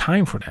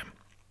time for them.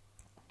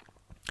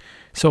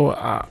 So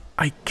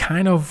I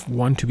kind of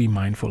want to be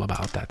mindful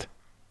about that.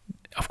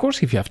 of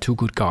course, if you have two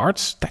good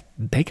guards, that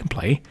they can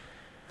play.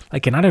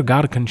 Like another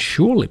guard can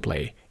surely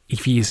play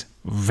if he is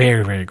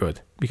very, very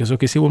good. Because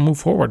OKC will move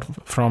forward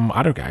from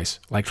other guys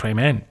like Trey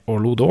Mann or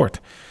Lou Dort.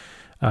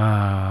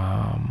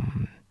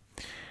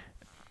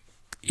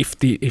 If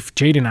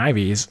Jaden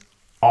Ivey is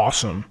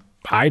awesome,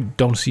 I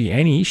don't see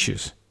any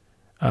issues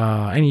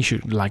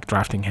like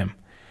drafting him.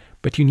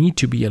 But you need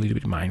to be a little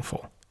bit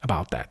mindful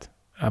about that,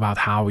 about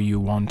how you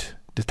want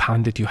the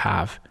talent that you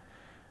have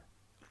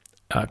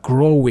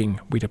growing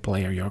with a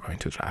player you're going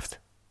to draft.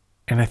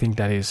 And I think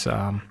that is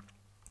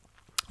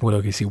what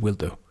OKC will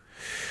do.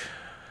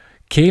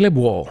 Caleb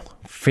Wall,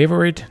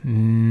 favorite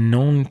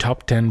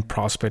non-top 10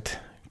 prospect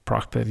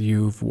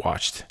you've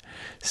watched.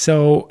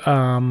 So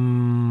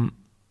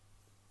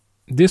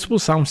this will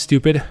sound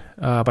stupid,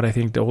 but I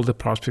think all the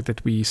prospects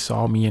that we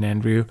saw, me and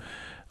Andrew,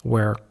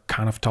 were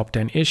kind of top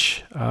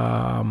 10-ish.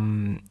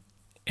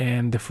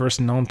 And the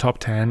first non-top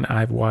 10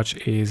 I've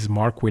watched is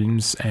Mark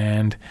Williams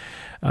and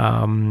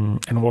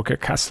Walker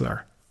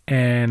Kessler.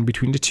 And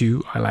between the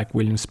two, I like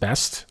Williams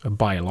best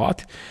by a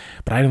lot,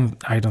 but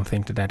I don't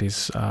think that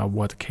is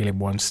what Caleb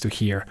wants to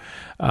hear.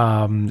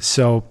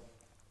 So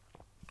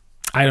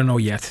I don't know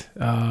yet.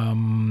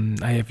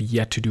 I have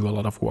yet to do a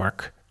lot of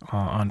work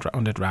on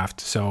the draft.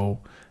 So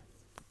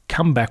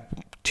come back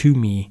to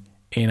me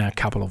in a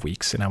couple of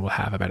weeks, and I will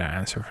have a better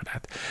answer for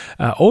that.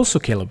 Also,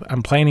 Caleb,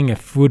 I'm planning a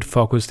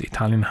food-focused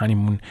Italian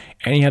honeymoon.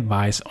 Any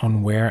advice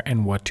on where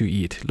and what to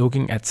eat?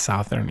 Looking at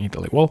southern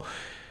Italy. Well,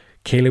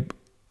 Caleb,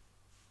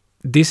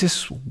 this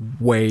is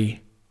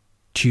way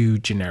too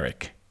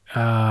generic.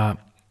 I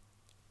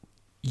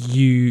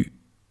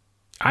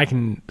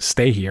can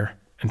stay here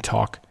and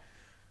talk,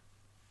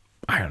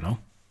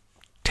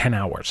 10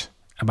 hours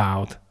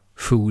about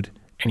food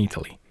in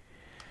Italy.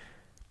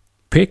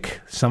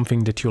 Pick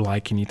something that you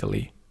like in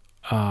Italy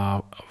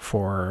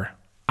for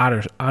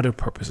other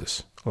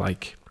purposes,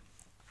 like,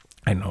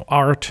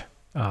 art,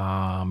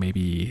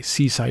 maybe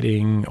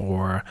seasiding,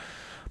 or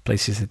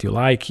places that you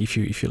like. If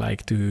you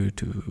like to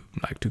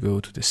go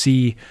to the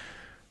sea,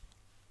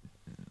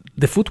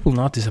 the food will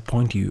not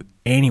disappoint you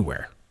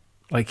anywhere.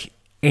 Like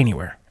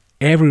anywhere,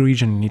 every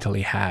region in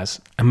Italy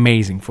has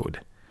amazing food.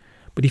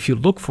 But if you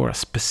look for a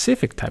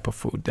specific type of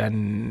food,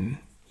 then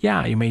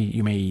yeah, you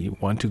may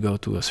want to go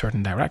to a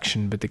certain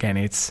direction. But again,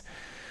 it's,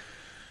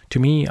 to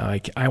me,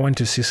 like, I went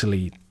to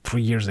Sicily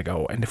 3 years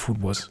ago and the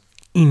food was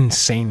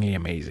insanely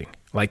amazing.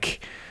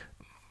 Like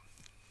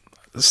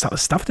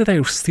stuff that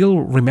I still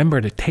remember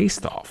the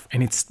taste of,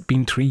 and it's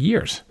been 3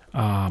 years.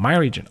 My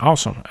region,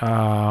 awesome.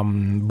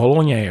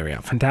 Bologna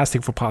area,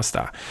 fantastic for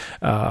pasta.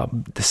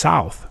 The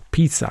south,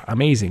 pizza,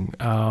 amazing.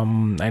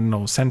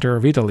 Center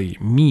of Italy,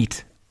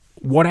 meat,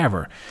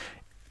 whatever.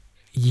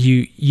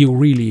 You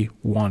really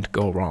won't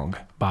go wrong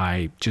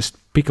by just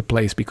pick a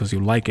place because you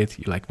like it.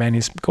 You like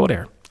Venice, go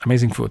there.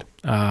 Amazing food.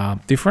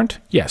 Different,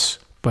 yes,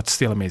 but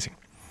still amazing.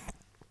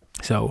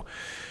 So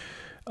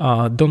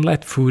don't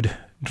let food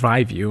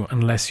drive you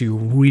unless you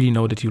really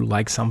know that you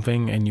like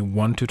something and you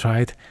want to try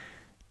it.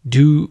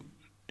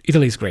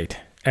 Italy is great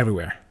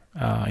everywhere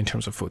in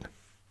terms of food.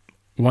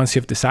 Once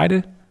you've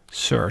decided,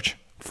 search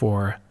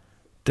for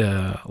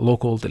the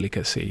local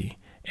delicacy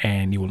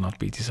and you will not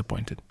be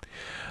disappointed.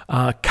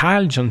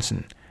 Kyle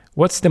Johnson,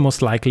 what's the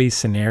most likely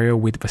scenario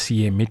with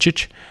Vasilije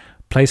Micic?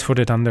 Plays for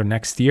the Thunder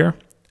next year.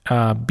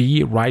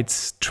 B,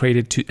 rights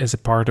traded as a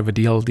part of a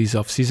deal this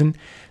offseason.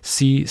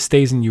 C,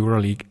 stays in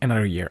EuroLeague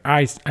another year.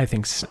 I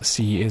think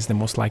C is the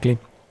most likely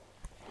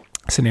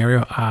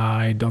scenario.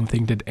 I don't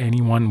think that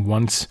anyone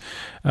wants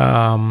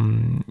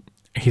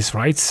his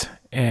rights,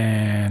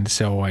 and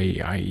so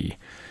I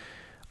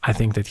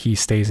think that he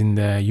stays in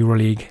the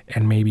EuroLeague,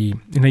 and maybe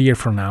in a year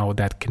from now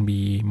that can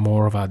be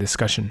more of a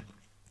discussion.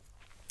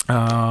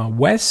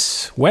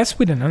 Wes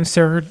with an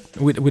answer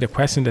with a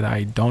question that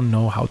I don't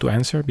know how to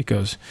answer,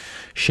 because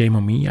shame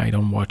on me, I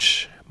don't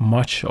watch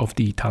much of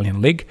the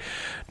Italian league.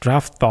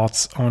 Draft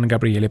thoughts on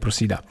Gabriele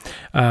Procida,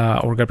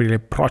 or Gabriele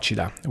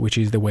Procida, which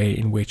is the way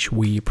in which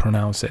we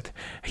pronounce it.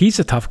 He's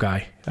a tough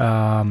guy.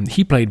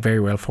 He played very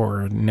well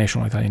for the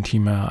national Italian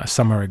team last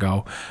summer,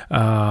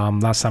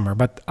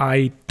 but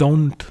I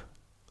don't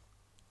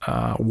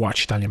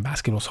watch Italian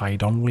basketball, so I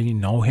don't really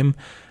know him.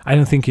 I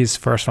don't think he's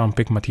first round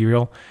pick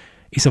material.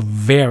 He's a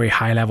very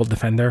high-level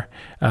defender.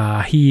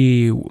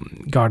 He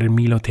guarded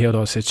Milo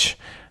Teodosic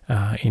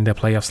in the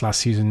playoffs last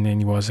season, and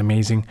he was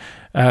amazing.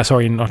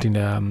 Sorry, not in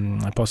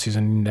the postseason,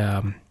 in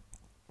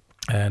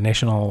the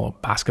national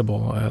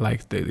basketball.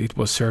 It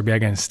was Serbia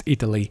against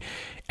Italy,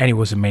 and he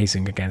was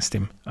amazing against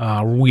him.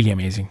 Really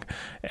amazing.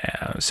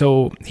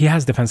 So he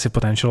has defensive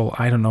potential.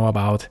 I don't know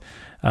about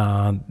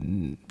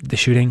the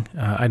shooting.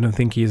 I don't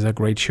think he's a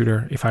great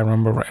shooter, if I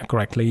remember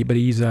correctly, but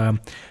he's a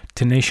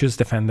tenacious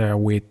defender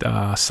with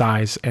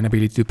size and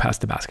ability to pass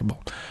the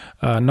basketball.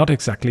 Not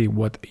exactly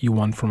what you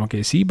want from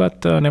OKC,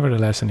 but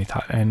nevertheless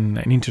an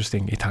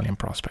interesting Italian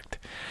prospect.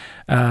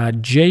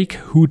 Jake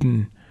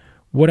Hooden,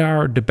 what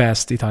are the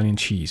best Italian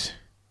cheese?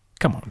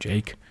 Come on,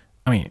 Jake.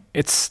 I mean,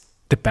 it's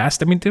the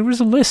best. I mean, there is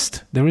a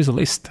list.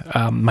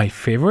 My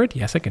favorite,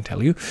 yes, I can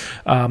tell you.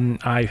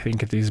 I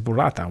think it is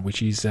burrata,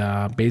 which is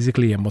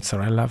basically a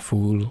mozzarella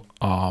full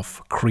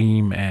of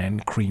cream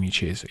and creamy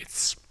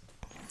cheese.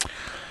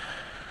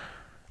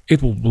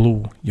 It will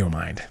blow your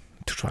mind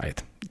to try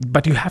it,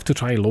 but you have to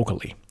try it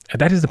locally.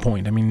 That is the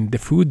point. I mean, the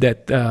food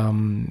that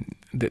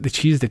the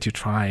cheese that you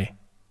try,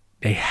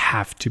 they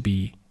have to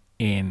be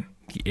in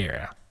the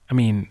area. I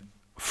mean,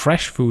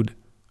 fresh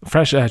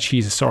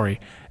cheese,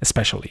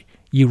 especially.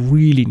 You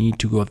really need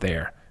to go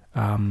there.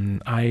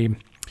 I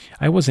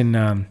was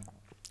in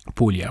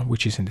Puglia,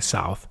 which is in the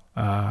south,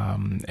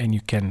 and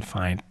you can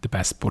find the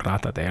best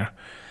burrata there.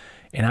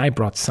 And I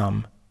brought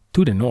some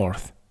to the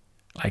north,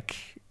 like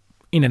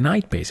in a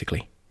night,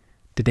 basically.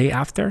 The day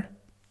after,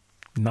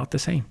 not the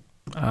same.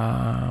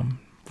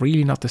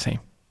 Really not the same.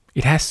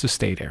 It has to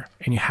stay there,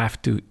 and you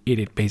have to eat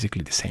it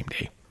basically the same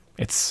day.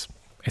 It's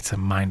a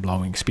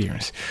mind-blowing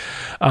experience.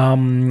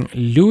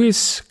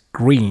 Louis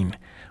Green,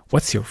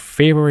 what's your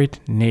favorite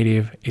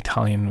native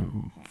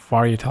Italian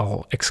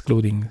varietal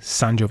excluding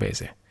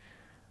Sangiovese?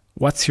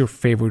 What's your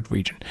favorite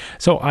region?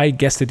 So I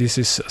guess that this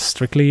is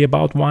strictly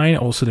about wine,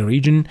 also the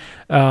region.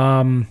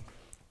 I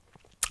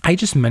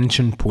just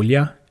mentioned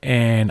Puglia,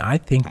 and I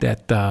think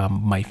that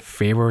my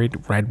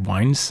favorite red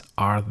wines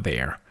are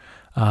there.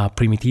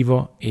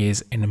 Primitivo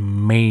is an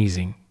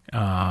amazing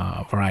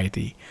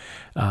variety.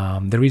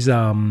 There is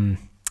a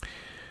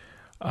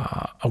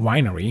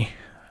winery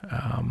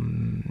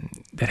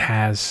that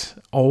has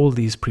all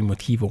these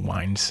Primitivo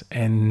wines,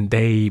 and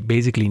they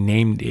basically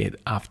named it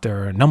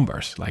after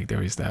numbers. Like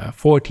there is the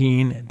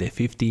 14, the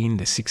 15,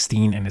 the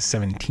 16, and the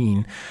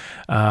 17.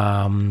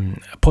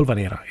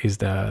 Polvarera is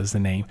the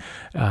name.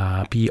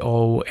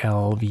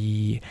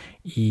 Polvere.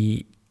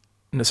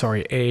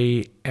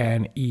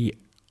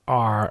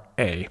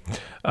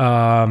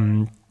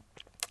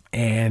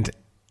 And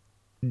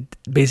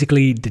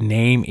basically the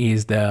name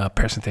is the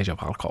percentage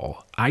of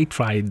alcohol. I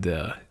tried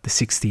the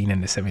 16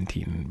 and the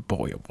 17.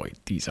 Boy, oh boy,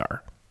 these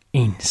are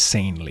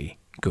insanely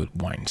good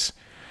wines.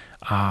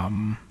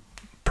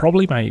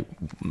 Probably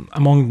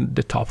among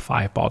the top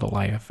 5 bottle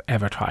I have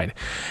ever tried.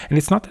 And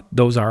it's not that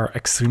those are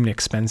extremely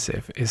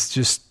expensive. It's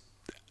just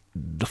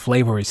the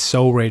flavor is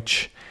so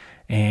rich,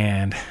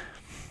 and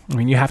I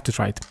mean, you have to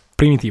try it.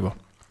 Primitivo.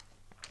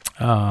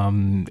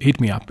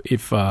 Hit me up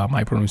if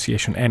my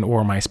pronunciation and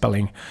or my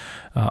spelling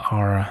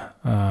are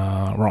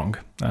wrong.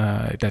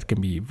 That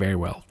can be very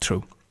well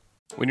true.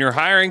 When you're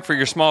hiring for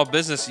your small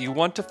business, you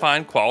want to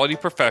find quality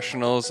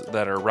professionals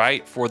that are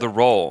right for the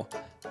role.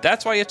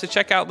 That's why you have to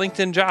check out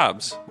LinkedIn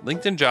Jobs.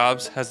 LinkedIn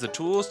Jobs has the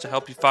tools to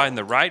help you find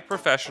the right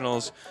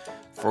professionals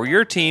for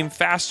your team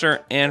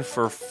faster and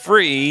for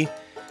free.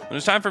 When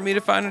it's time for me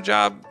to find a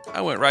job,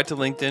 I went right to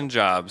LinkedIn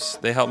Jobs.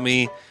 They helped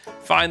me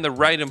find the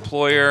right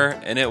employer,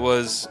 and it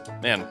was,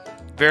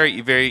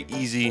 very, very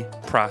easy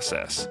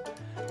process.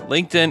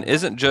 LinkedIn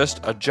isn't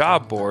just a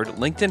job board.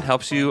 LinkedIn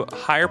helps you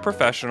hire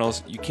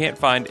professionals you can't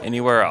find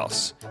anywhere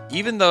else.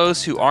 Even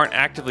those who aren't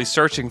actively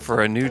searching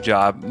for a new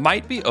job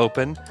might be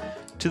open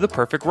to the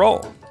perfect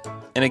role.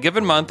 In a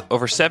given month,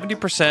 over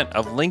 70%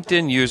 of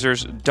LinkedIn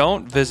users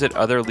don't visit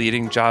other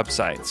leading job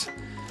sites.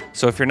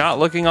 So if you're not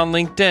looking on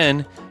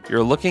LinkedIn,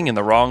 you're looking in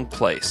the wrong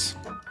place.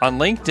 On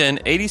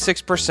LinkedIn,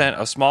 86%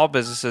 of small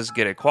businesses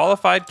get a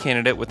qualified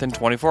candidate within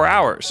 24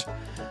 hours.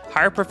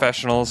 Hire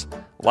professionals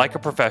like a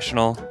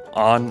professional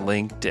on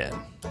LinkedIn.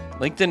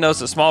 LinkedIn knows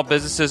that small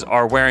businesses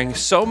are wearing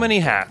so many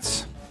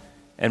hats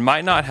and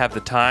might not have the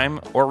time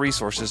or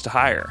resources to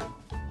hire.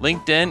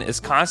 LinkedIn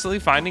is constantly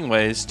finding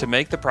ways to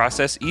make the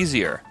process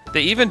easier.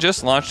 They even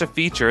just launched a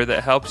feature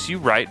that helps you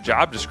write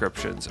job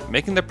descriptions,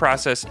 making the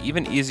process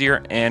even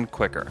easier and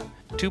quicker.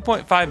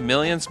 2.5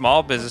 million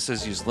small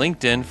businesses use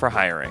LinkedIn for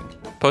hiring.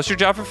 Post your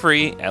job for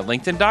free at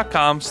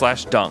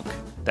linkedin.com/dunk.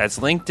 That's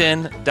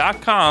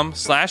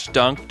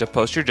linkedin.com/dunk to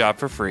post your job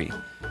for free.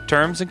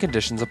 Terms and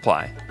conditions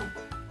apply.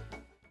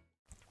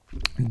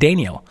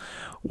 Daniel,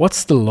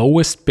 what's the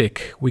lowest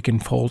pick we can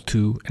fall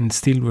to and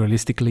still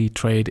realistically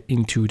trade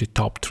into the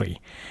top 3?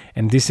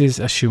 And this is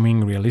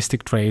assuming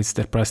realistic trades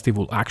that Presti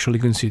will actually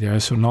consider,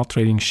 so not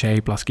trading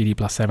Shea plus KD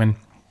plus 7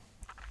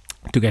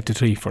 to get to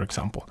 3, for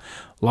example.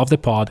 Love the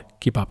pod.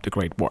 Keep up the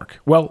great work.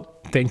 Well,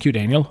 thank you,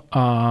 Daniel.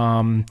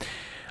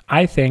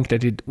 I think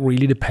that it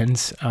really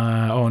depends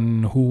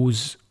on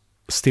who's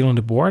still on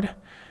the board.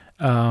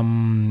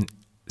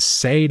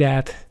 Say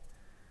that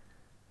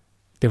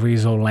there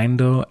is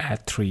Orlando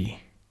at 3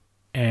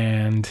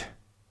 and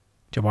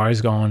Jabbar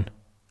is gone,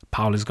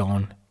 Paul is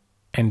gone,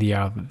 and they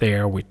are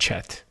there with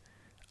Chet.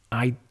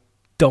 I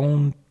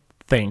don't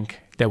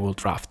think they will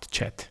draft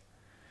Chet.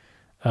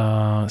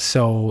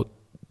 So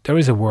there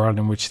is a world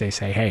in which they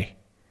say, hey,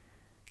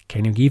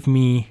 can you give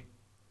me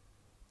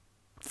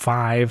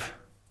 4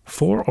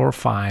 or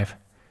 5,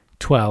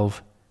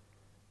 12,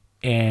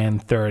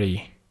 and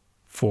 30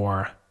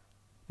 for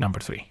number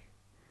 3.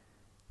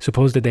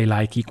 Suppose that they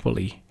like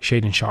equally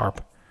Shaden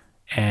Sharp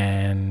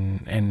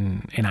and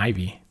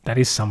Ivy. That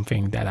is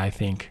something that I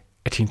think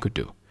a team could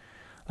do.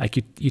 Like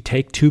you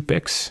take 2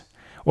 picks,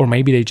 Or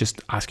maybe they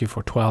just ask you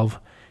for 12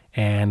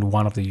 and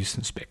one of the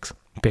Houston's pick.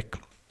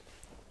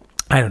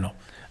 I don't know.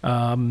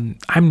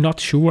 I'm not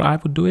sure I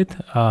would do it.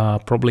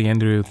 Probably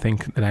Andrew will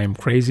think that I'm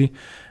crazy,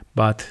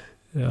 but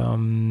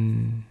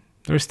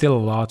there's still a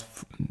lot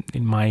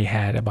in my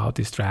head about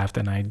this draft,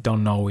 and I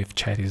don't know if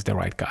Chet is the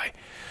right guy.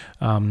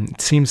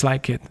 It seems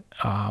like it,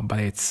 but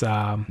it's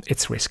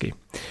risky.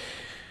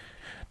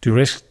 To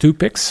risk 2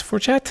 picks for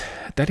Chet?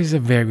 That is a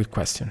very good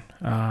question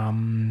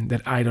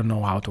that I don't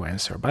know how to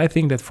answer. But I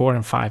think that 4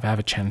 and 5 have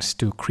a chance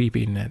to creep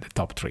in the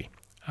top 3.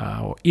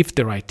 If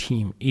the right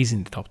team is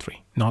in the top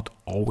 3. Not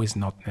always,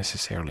 not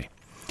necessarily.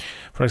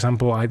 For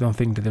example, I don't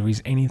think that there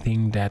is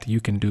anything that you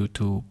can do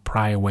to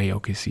pry away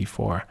OKC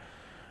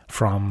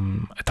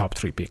from a top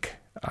 3 pick.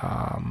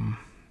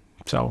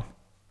 So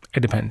it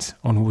depends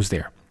on who's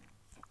there.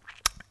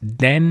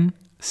 Then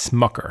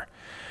Smucker.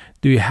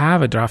 Do you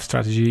have a draft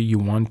strategy you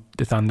want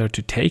the Thunder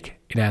to take?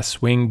 It has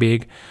swing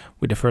big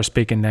with the first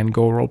pick and then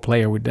go role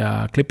player with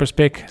the Clippers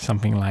pick,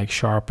 something like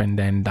Sharp and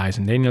then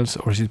Dyson Daniels,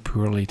 or is it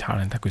purely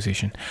talent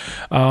acquisition?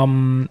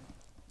 The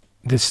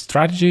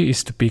strategy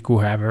is to pick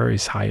whoever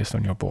is highest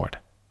on your board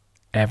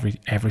every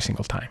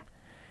single time.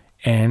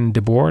 And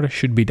the board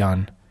should be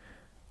done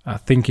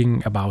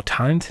thinking about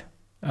talent,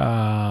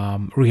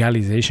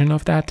 realization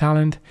of that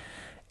talent,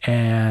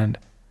 and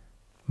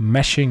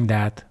meshing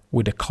that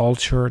with the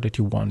culture that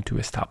you want to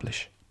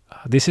establish.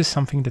 This is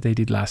something that they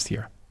did last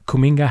year.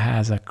 Kuminga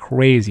has a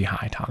crazy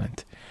high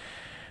talent,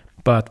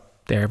 but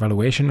their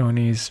evaluation on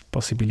his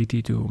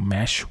possibility to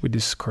mesh with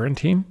this current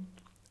team,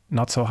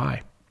 not so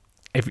high.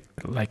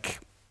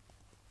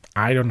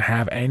 I don't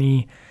have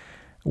any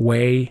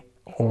way,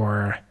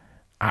 or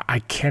I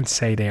can't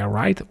say they are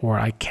right, or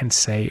I can't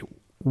say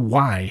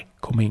why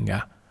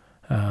Kuminga.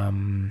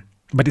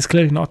 But it's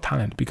clearly not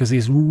talent, because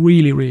he's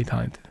really, really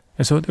talented.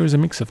 And so there is a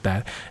mix of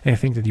that. And I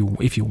think that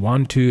if you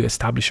want to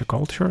establish a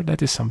culture,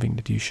 that is something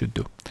that you should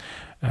do.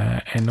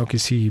 And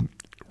OKC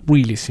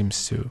really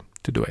seems to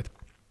do it.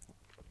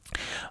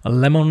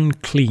 Lemon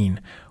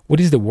Clean. What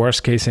is the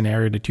worst case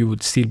scenario that you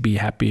would still be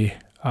happy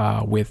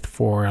with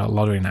for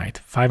lottery night?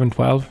 5 and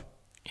 12?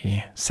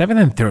 Yeah. 7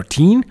 and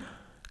 13?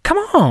 Come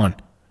on!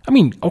 I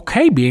mean,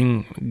 okay,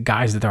 being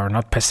guys that are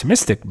not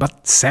pessimistic,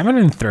 but 7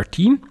 and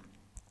 13?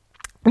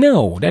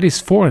 No, that is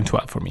 4 and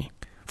 12 for me.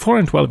 4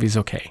 and 12 is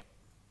okay.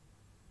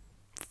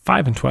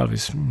 5 and 12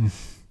 is,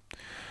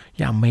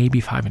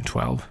 maybe 5 and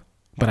 12,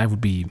 but I would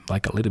be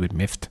like a little bit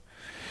miffed.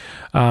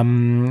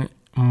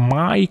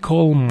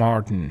 Michael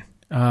Martin,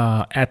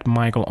 at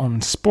Michael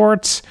on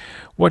Sports.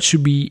 What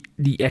should be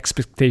the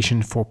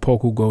expectation for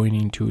Poku going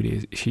into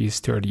his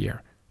third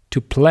year?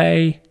 To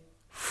play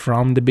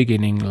from the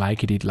beginning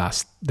like he did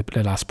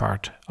the last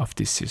part of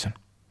this season,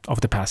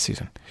 of the past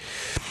season.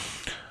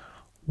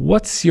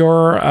 What's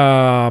your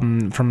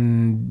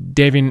from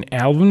Devin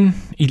 11?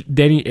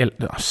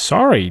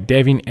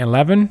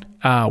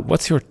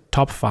 What's your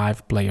top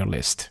 5 player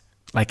list?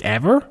 Like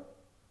ever,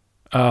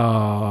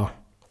 or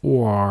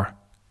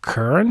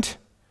current?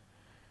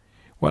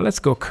 Well, let's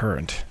go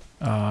current.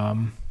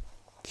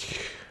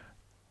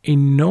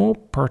 In no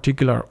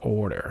particular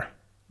order,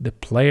 the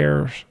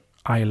players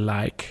I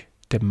like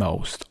the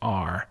most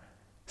are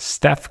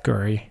Steph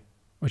Curry,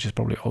 which is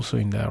probably also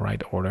in the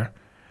right order.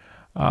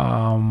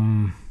 I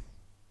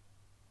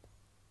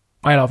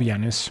love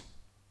Giannis.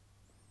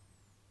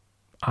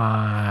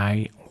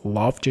 I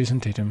love Jason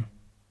Tatum.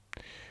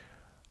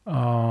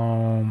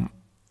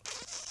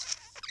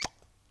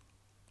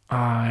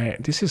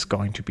 This is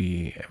going to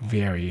be a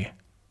very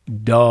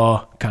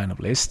kind of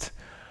list.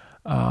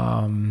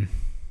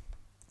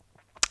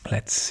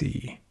 Let's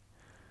see.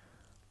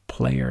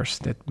 Players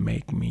that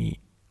make me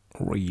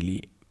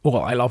really...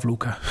 Well, I love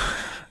Luka.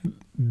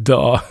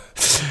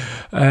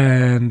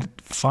 And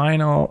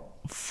final...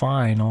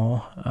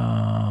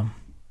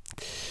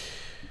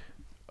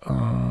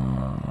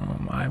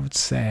 I would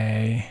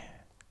say...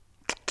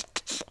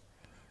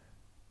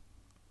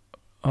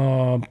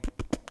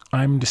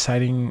 I'm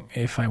deciding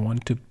if I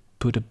want to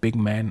put a big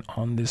man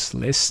on this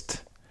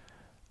list.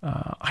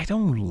 I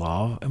don't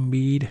love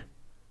Embiid.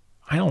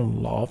 I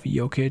don't love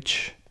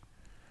Jokic.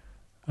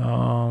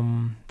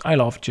 I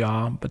love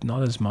Ja, but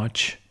not as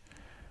much.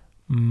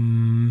 I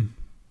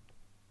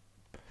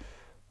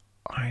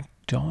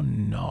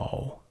don't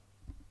know.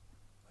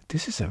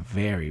 This is a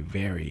very,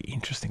 very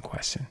interesting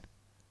question.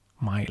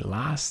 My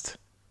last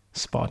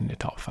spot in the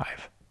top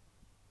 5.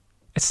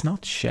 It's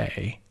not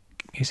Shea.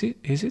 Is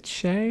it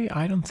Shea?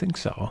 I don't think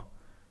so.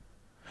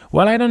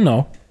 Well, I don't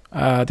know.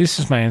 This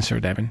is my answer,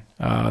 Devin.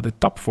 The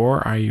top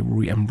 4, I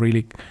am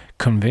really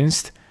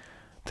convinced.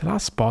 The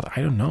last spot,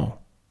 I don't know.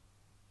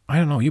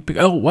 You pick.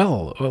 Oh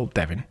well,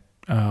 Devin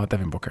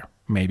Booker,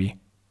 maybe.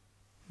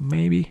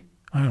 I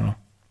don't know.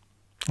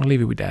 I'll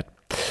leave it with that.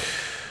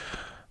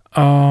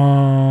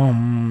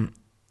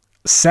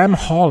 Sam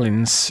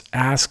Hollins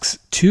asks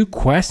 2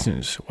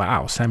 questions.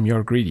 Wow, Sam,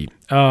 you're greedy.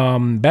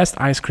 Best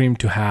ice cream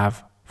to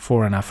have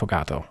for an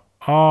affogato.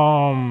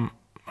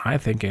 I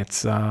think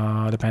it's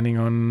depending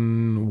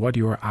on what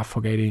you're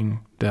affogating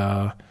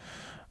the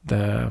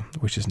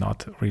which is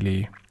not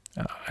really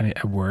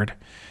a word.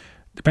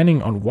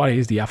 Depending on what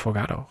is the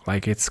affogato,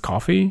 like it's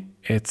coffee,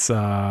 it's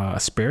a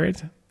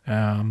spirit.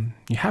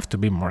 You have to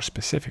be more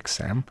specific,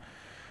 Sam.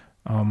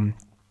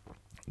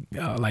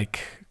 Like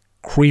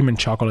cream and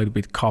chocolate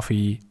with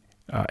coffee,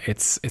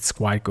 it's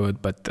quite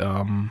good, but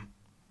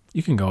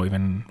you can go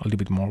even a little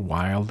bit more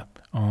wild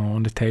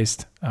on the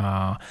taste.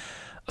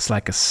 It's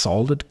like a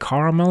salted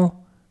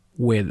caramel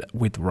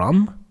with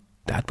rum.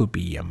 That would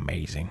be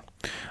amazing.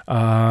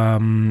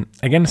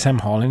 Again, Sam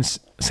Hollins.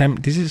 Sam,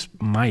 this is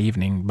my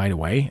evening, by the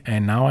way,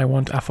 and now I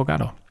want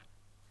affogato,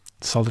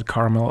 salted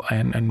caramel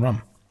and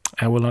rum.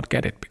 I will not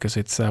get it because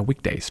it's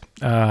weekdays.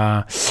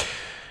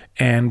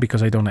 And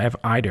because I don't have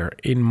either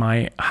in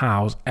my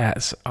house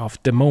as of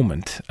the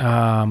moment.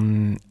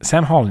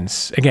 Sam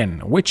Hollins,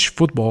 again, which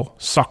football,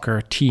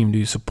 soccer team do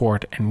you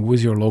support and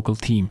who's your local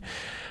team?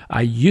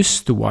 I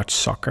used to watch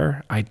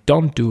soccer. I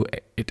don't do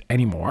it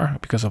anymore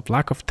because of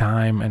lack of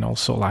time and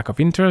also lack of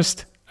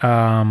interest.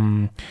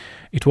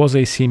 It was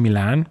AC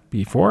Milan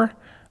before.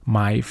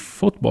 My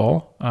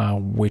football,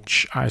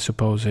 which I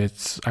suppose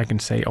I can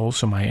say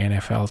also my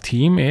NFL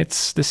team,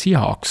 it's the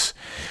Seahawks,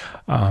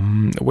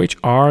 which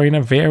are in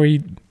a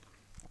very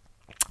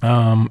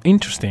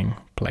interesting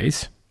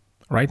place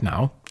right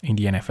now in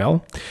the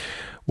NFL.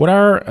 What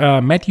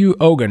are Matthew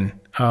Ogan?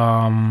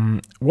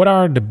 What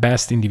are the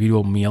best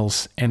individual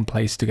meals and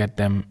place to get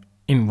them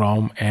in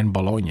Rome and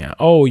Bologna?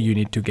 Oh, you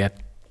need to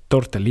get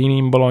tortellini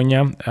in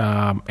Bologna.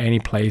 Any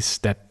place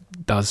that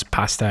does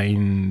pasta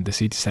in the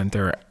city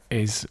center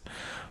is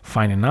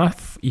fine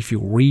enough. If you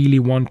really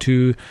want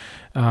to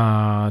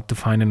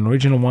find an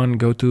original one,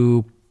 go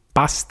to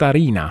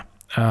Pastarina.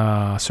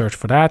 Search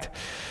for that.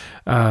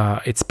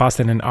 It's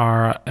pasta and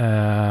R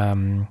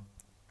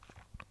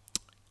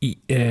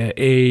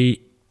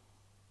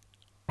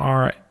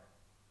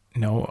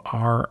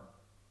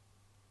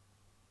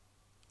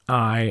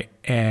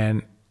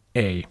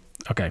R-I-N-A.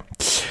 Okay.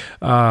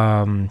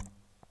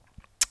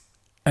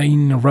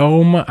 In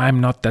Rome, I'm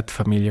not that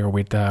familiar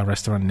with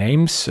restaurant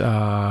names,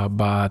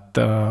 but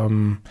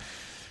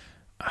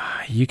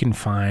you can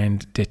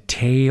find the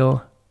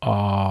tail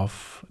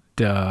of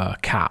the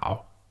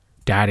cow.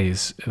 That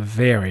is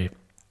very,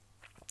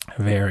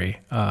 very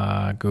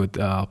good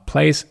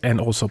place,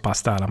 and also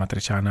pasta alla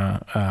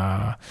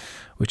matriciana,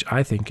 which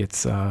I think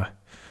it's in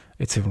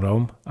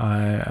Rome.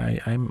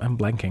 I'm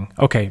blanking.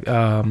 Okay,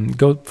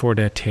 go for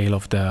the tail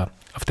of the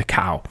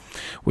cow,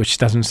 which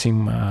doesn't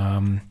seem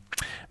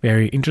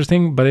very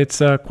interesting, but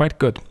it's quite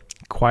good,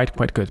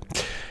 quite good.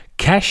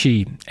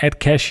 Kashi at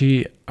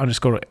Kashi_AU.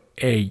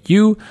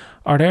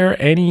 Are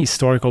there any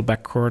historical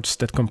backcourts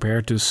that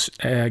compare to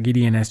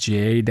Giddy and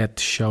SGA that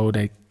show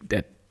that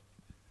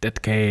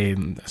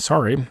can?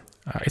 Sorry,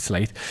 it's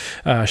late.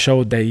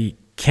 Show they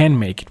can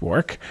make it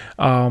work.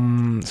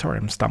 Sorry,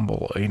 I'm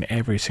stumble in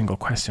every single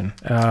question.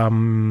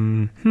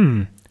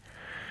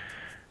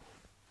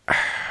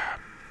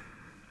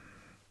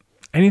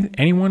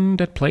 Anyone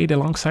that played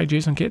alongside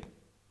Jason Kidd?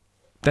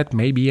 That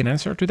may be an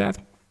answer to that.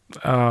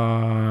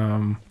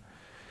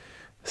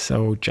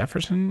 So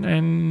Jefferson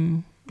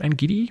and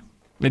Giddy?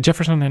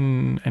 Jefferson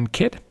and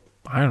Kidd?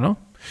 I don't know.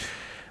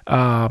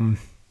 And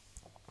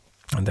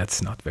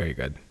that's not very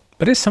good.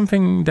 But it's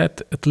something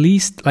that at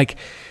least, like,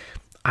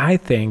 I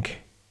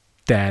think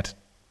that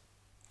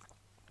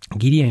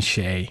Giddy and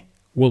Shea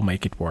will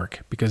make it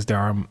work because there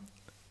are,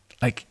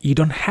 like, you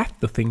don't have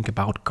to think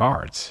about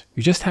guards.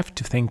 You just have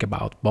to think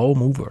about ball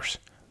movers.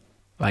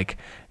 Like,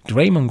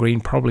 Draymond Green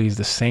probably is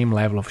the same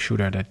level of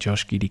shooter that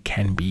Josh Giddey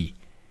can be.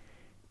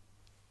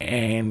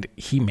 And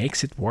he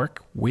makes it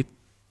work with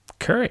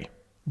Curry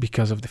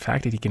because of the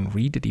fact that he can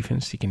read the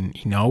defense. He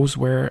knows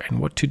where and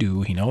what to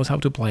do. He knows how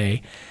to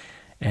play.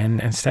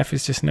 And Steph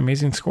is just an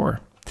amazing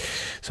scorer.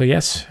 So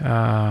yes,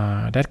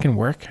 that can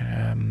work.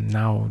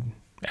 Now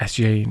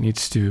SGA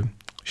needs to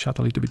shot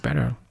a little bit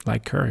better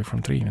like Curry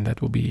from 3, and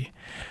that will be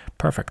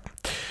perfect.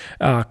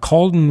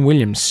 Colden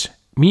Williams,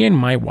 me and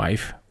my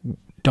wife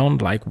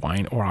don't like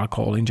wine or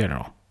alcohol in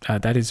general.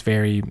 That is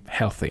very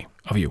healthy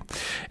of you.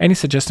 Any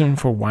suggestion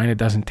for wine that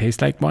doesn't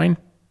taste like wine?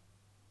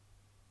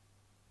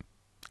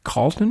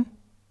 Colton?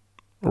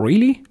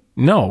 Really?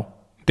 No,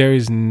 there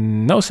is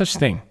no such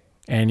thing,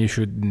 and you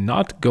should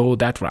not go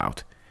that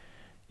route.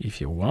 If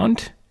you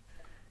want,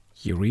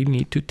 you really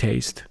need to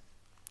taste,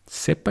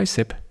 sip by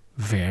sip,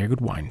 very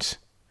good wines.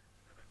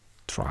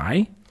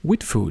 Try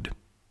with food.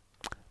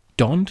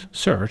 Don't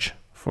search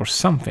for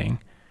something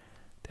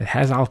that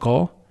has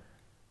alcohol,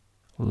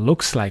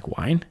 looks like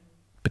wine,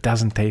 but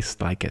doesn't taste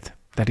like it.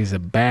 That is a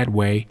bad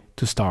way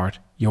to start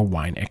your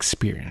wine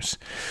experience.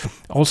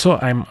 Also,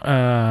 I'm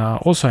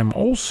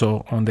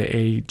also on the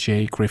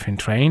AJ Griffin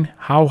train.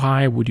 How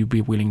high would you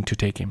be willing to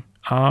take him?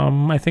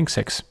 I think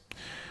 6,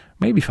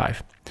 maybe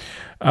 5.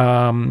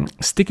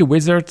 Sticky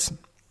Wizards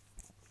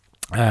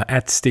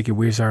at Sticky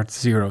Wizards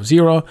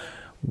 00.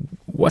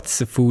 What's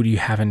the food you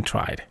haven't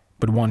tried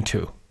but want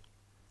to?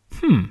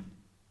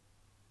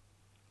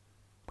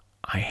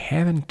 I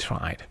haven't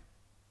tried.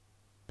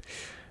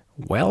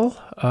 Well,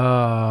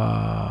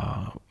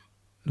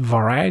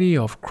 variety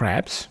of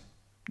crabs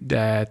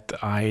that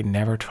I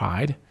never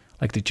tried,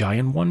 like the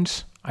giant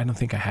ones. I don't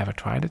think I ever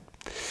tried it.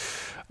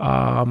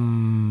 I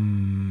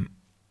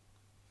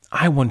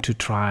want to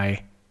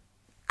try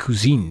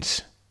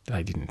cuisines that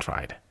I didn't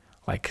try,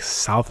 like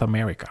South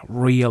America,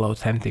 real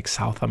authentic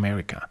South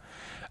America.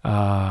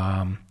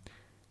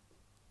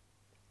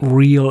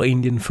 Real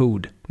Indian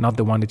food, not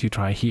the one that you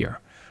try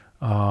here.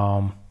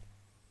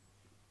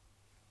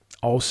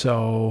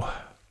 Also,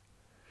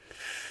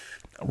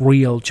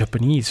 real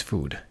Japanese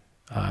food.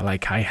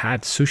 Like I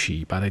had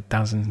sushi, but it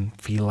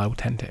doesn't feel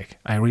authentic.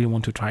 I really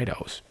want to try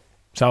those.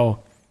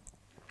 So,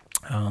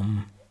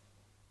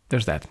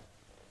 there's that.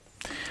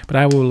 But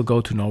I will go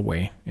to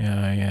Norway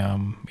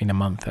in a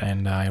month,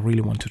 and I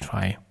really want to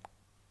try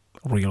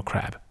real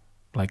crab,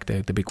 like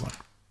the big one.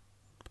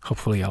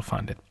 Hopefully, I'll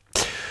find it.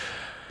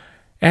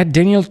 At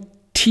Daniel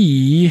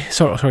T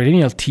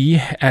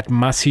at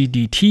Massey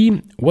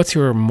DT, what's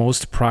your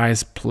most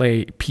prized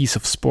piece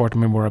of sport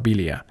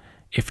memorabilia?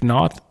 If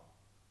not,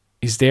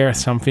 is there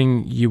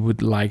something you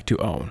would like to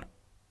own?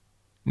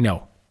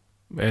 No,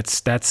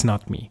 that's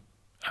not me.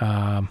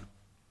 I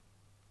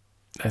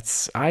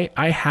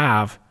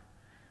have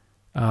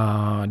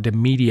the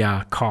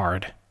media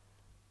card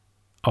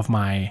of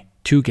my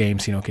 2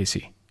 games in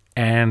OKC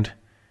and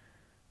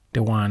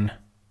the one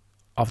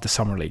of the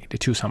summer league, the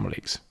 2 summer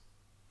leagues.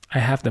 I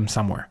have them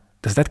somewhere.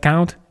 Does that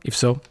count? If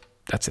so,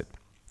 that's it.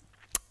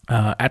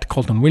 At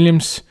Colton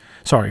Williams,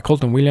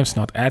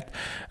 not at.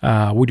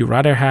 Would you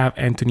rather have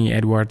Anthony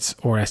Edwards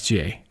or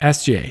SGA?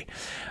 SGA.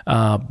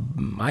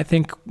 I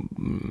think,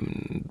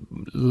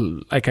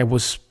 like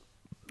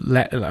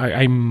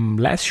I'm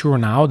less sure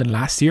now than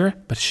last year,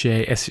 but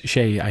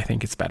Shea, I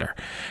think it's better.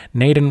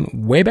 Nathan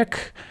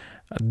Webeck.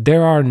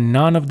 There are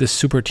none of the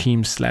super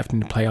teams left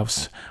in the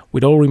playoffs,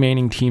 with all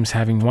remaining teams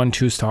having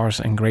 1-2 stars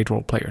and great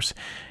role players.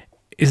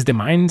 Is the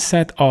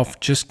mindset of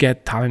just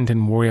get talent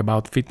and worry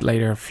about fit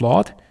later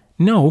flawed?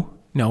 No,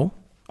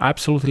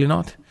 absolutely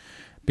not.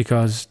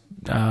 Because,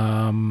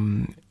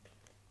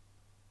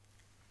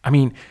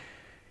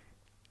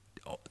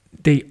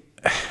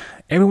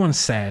 everyone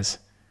says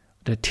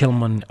that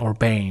Tillman or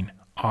Bain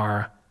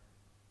or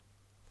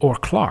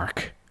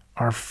Clark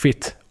are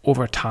fit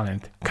over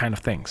talent kind of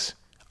things.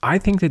 I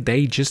think that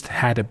they just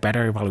had a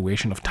better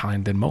evaluation of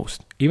talent than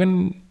most,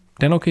 even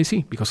than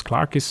OKC, because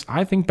Clark is,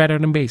 I think, better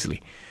than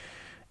Bazley.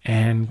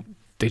 And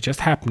they just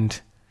happened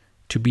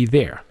to be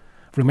there.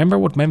 Remember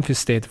what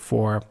Memphis did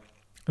for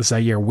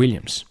Zaire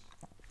Williams.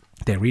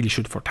 They really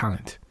shoot for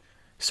talent.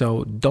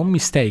 So don't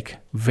mistake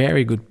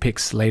very good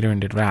picks later in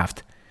the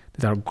draft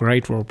that are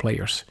great role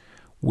players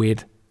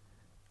with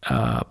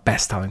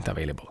best talent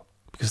available.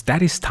 Because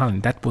that is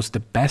talent. That was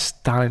the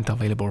best talent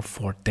available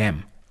for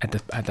them at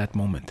that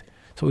moment.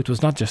 So it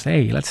was not just,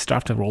 hey, let's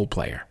draft a role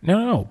player.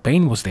 No.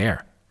 Bain was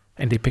there.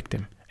 And they picked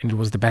him. And it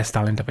was the best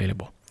talent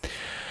available.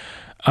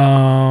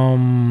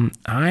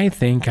 I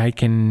think I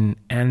can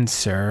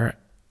answer.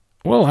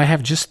 Well, I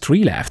have just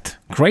 3 left.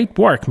 Great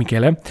work,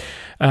 Michele.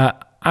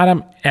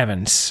 Adam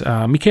Evans.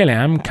 Michele,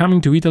 I'm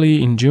coming to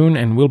Italy in June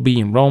and will be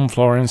in Rome,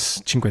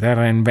 Florence, Cinque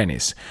Terre, and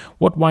Venice.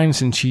 What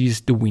wines and cheese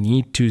do we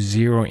need to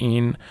zero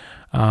in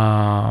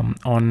on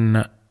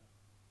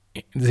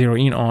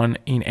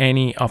in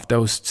any of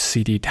those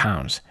city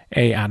towns?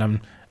 Hey,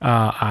 Adam,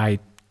 I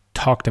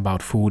talked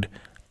about food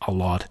a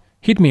lot.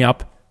 Hit me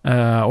up.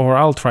 Or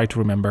I'll try to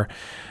remember.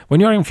 When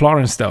you're in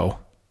Florence, though,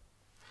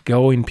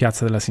 go in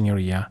Piazza della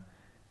Signoria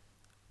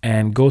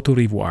and go to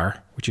Rivoire,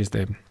 which is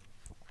the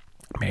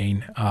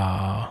main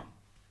club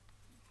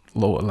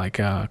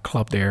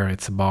there.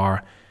 It's a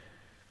bar.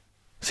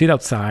 Sit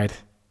outside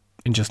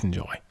and just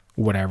enjoy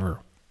whatever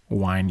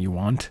wine you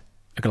want,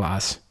 a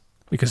glass,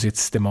 because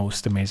it's the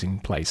most amazing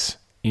place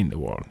in the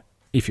world,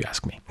 if you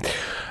ask me.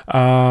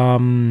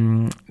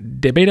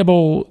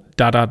 Debatable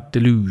Dada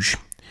Deluge.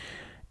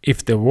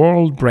 If the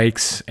world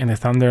breaks and the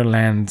Thunder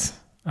lands,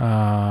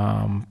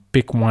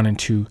 pick 1 and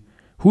 2.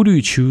 Who do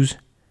you choose?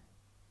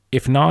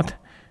 If not,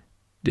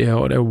 the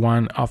other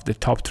one of the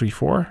top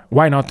 3-4.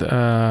 Why not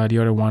the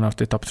other one of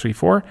the top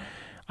 3-4?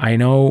 I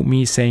know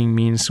me saying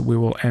means we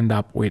will end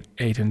up with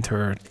 8 and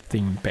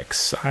 13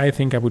 picks. I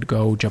think I would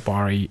go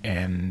Jabari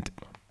and...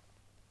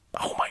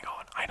 Oh my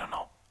god, I don't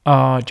know.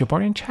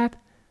 Jabari and Chat?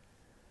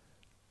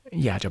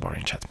 Yeah, Jabari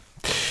and Chat.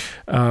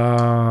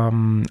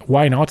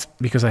 Why not?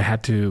 Because I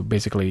had to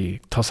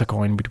basically toss a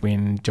coin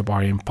between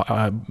Jabari and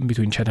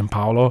between Chet and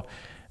Paolo.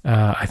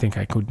 I think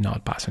I could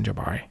not pass on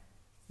Jabari,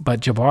 but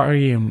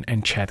Jabari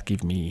and Chet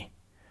give me.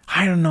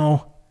 I don't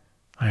know.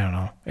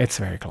 It's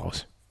very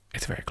close.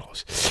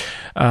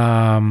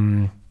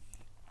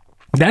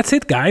 That's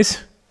it,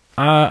 guys.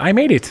 I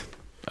made it.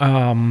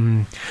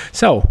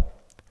 So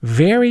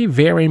very,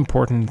 very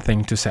important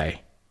thing to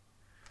say.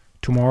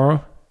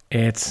 Tomorrow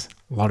it's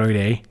lottery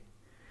day.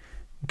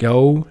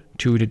 Go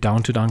to the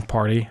Down to Dunk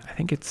party. I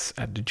think it's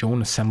at the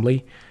Joan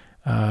Assembly.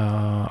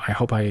 I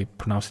hope I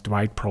pronounced it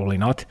right. Probably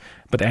not.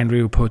 But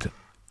Andrew put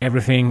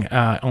everything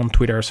on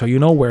Twitter, so you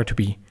know where to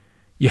be.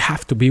 You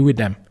have to be with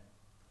them.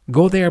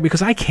 Go there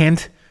because I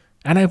can't,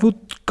 and I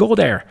would go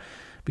there.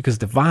 because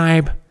the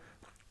vibe,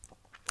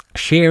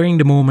 sharing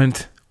the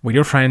moment with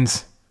your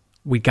friends,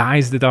 with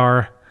guys that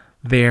are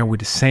there with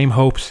the same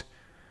hopes,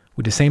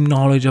 with the same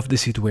knowledge of the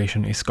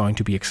situation is going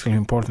to be extremely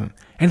important.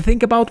 And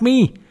think about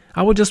me.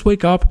 I will just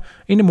wake up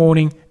in the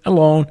morning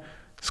alone,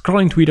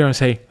 scrolling Twitter and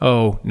say,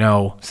 oh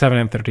no, 7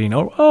 and 13,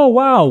 or oh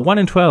wow, 1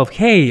 and 12,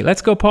 hey,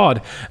 let's go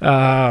pod.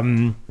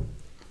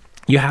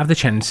 You have the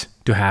chance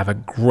to have a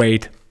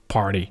great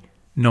party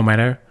no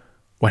matter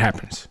what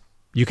happens.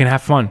 You can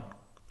have fun.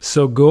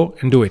 So go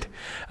and do it.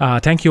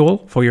 Thank you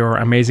all for your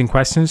amazing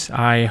questions.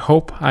 I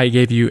hope I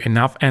gave you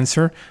enough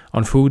answer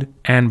on food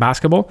and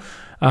basketball.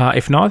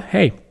 If not,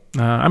 hey,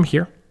 I'm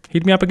here.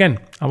 Hit me up again.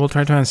 I will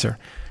try to answer.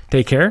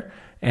 Take care,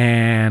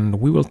 and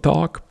we will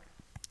talk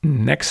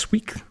next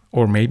week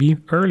or maybe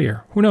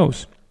earlier. Who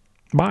knows?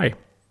 Bye.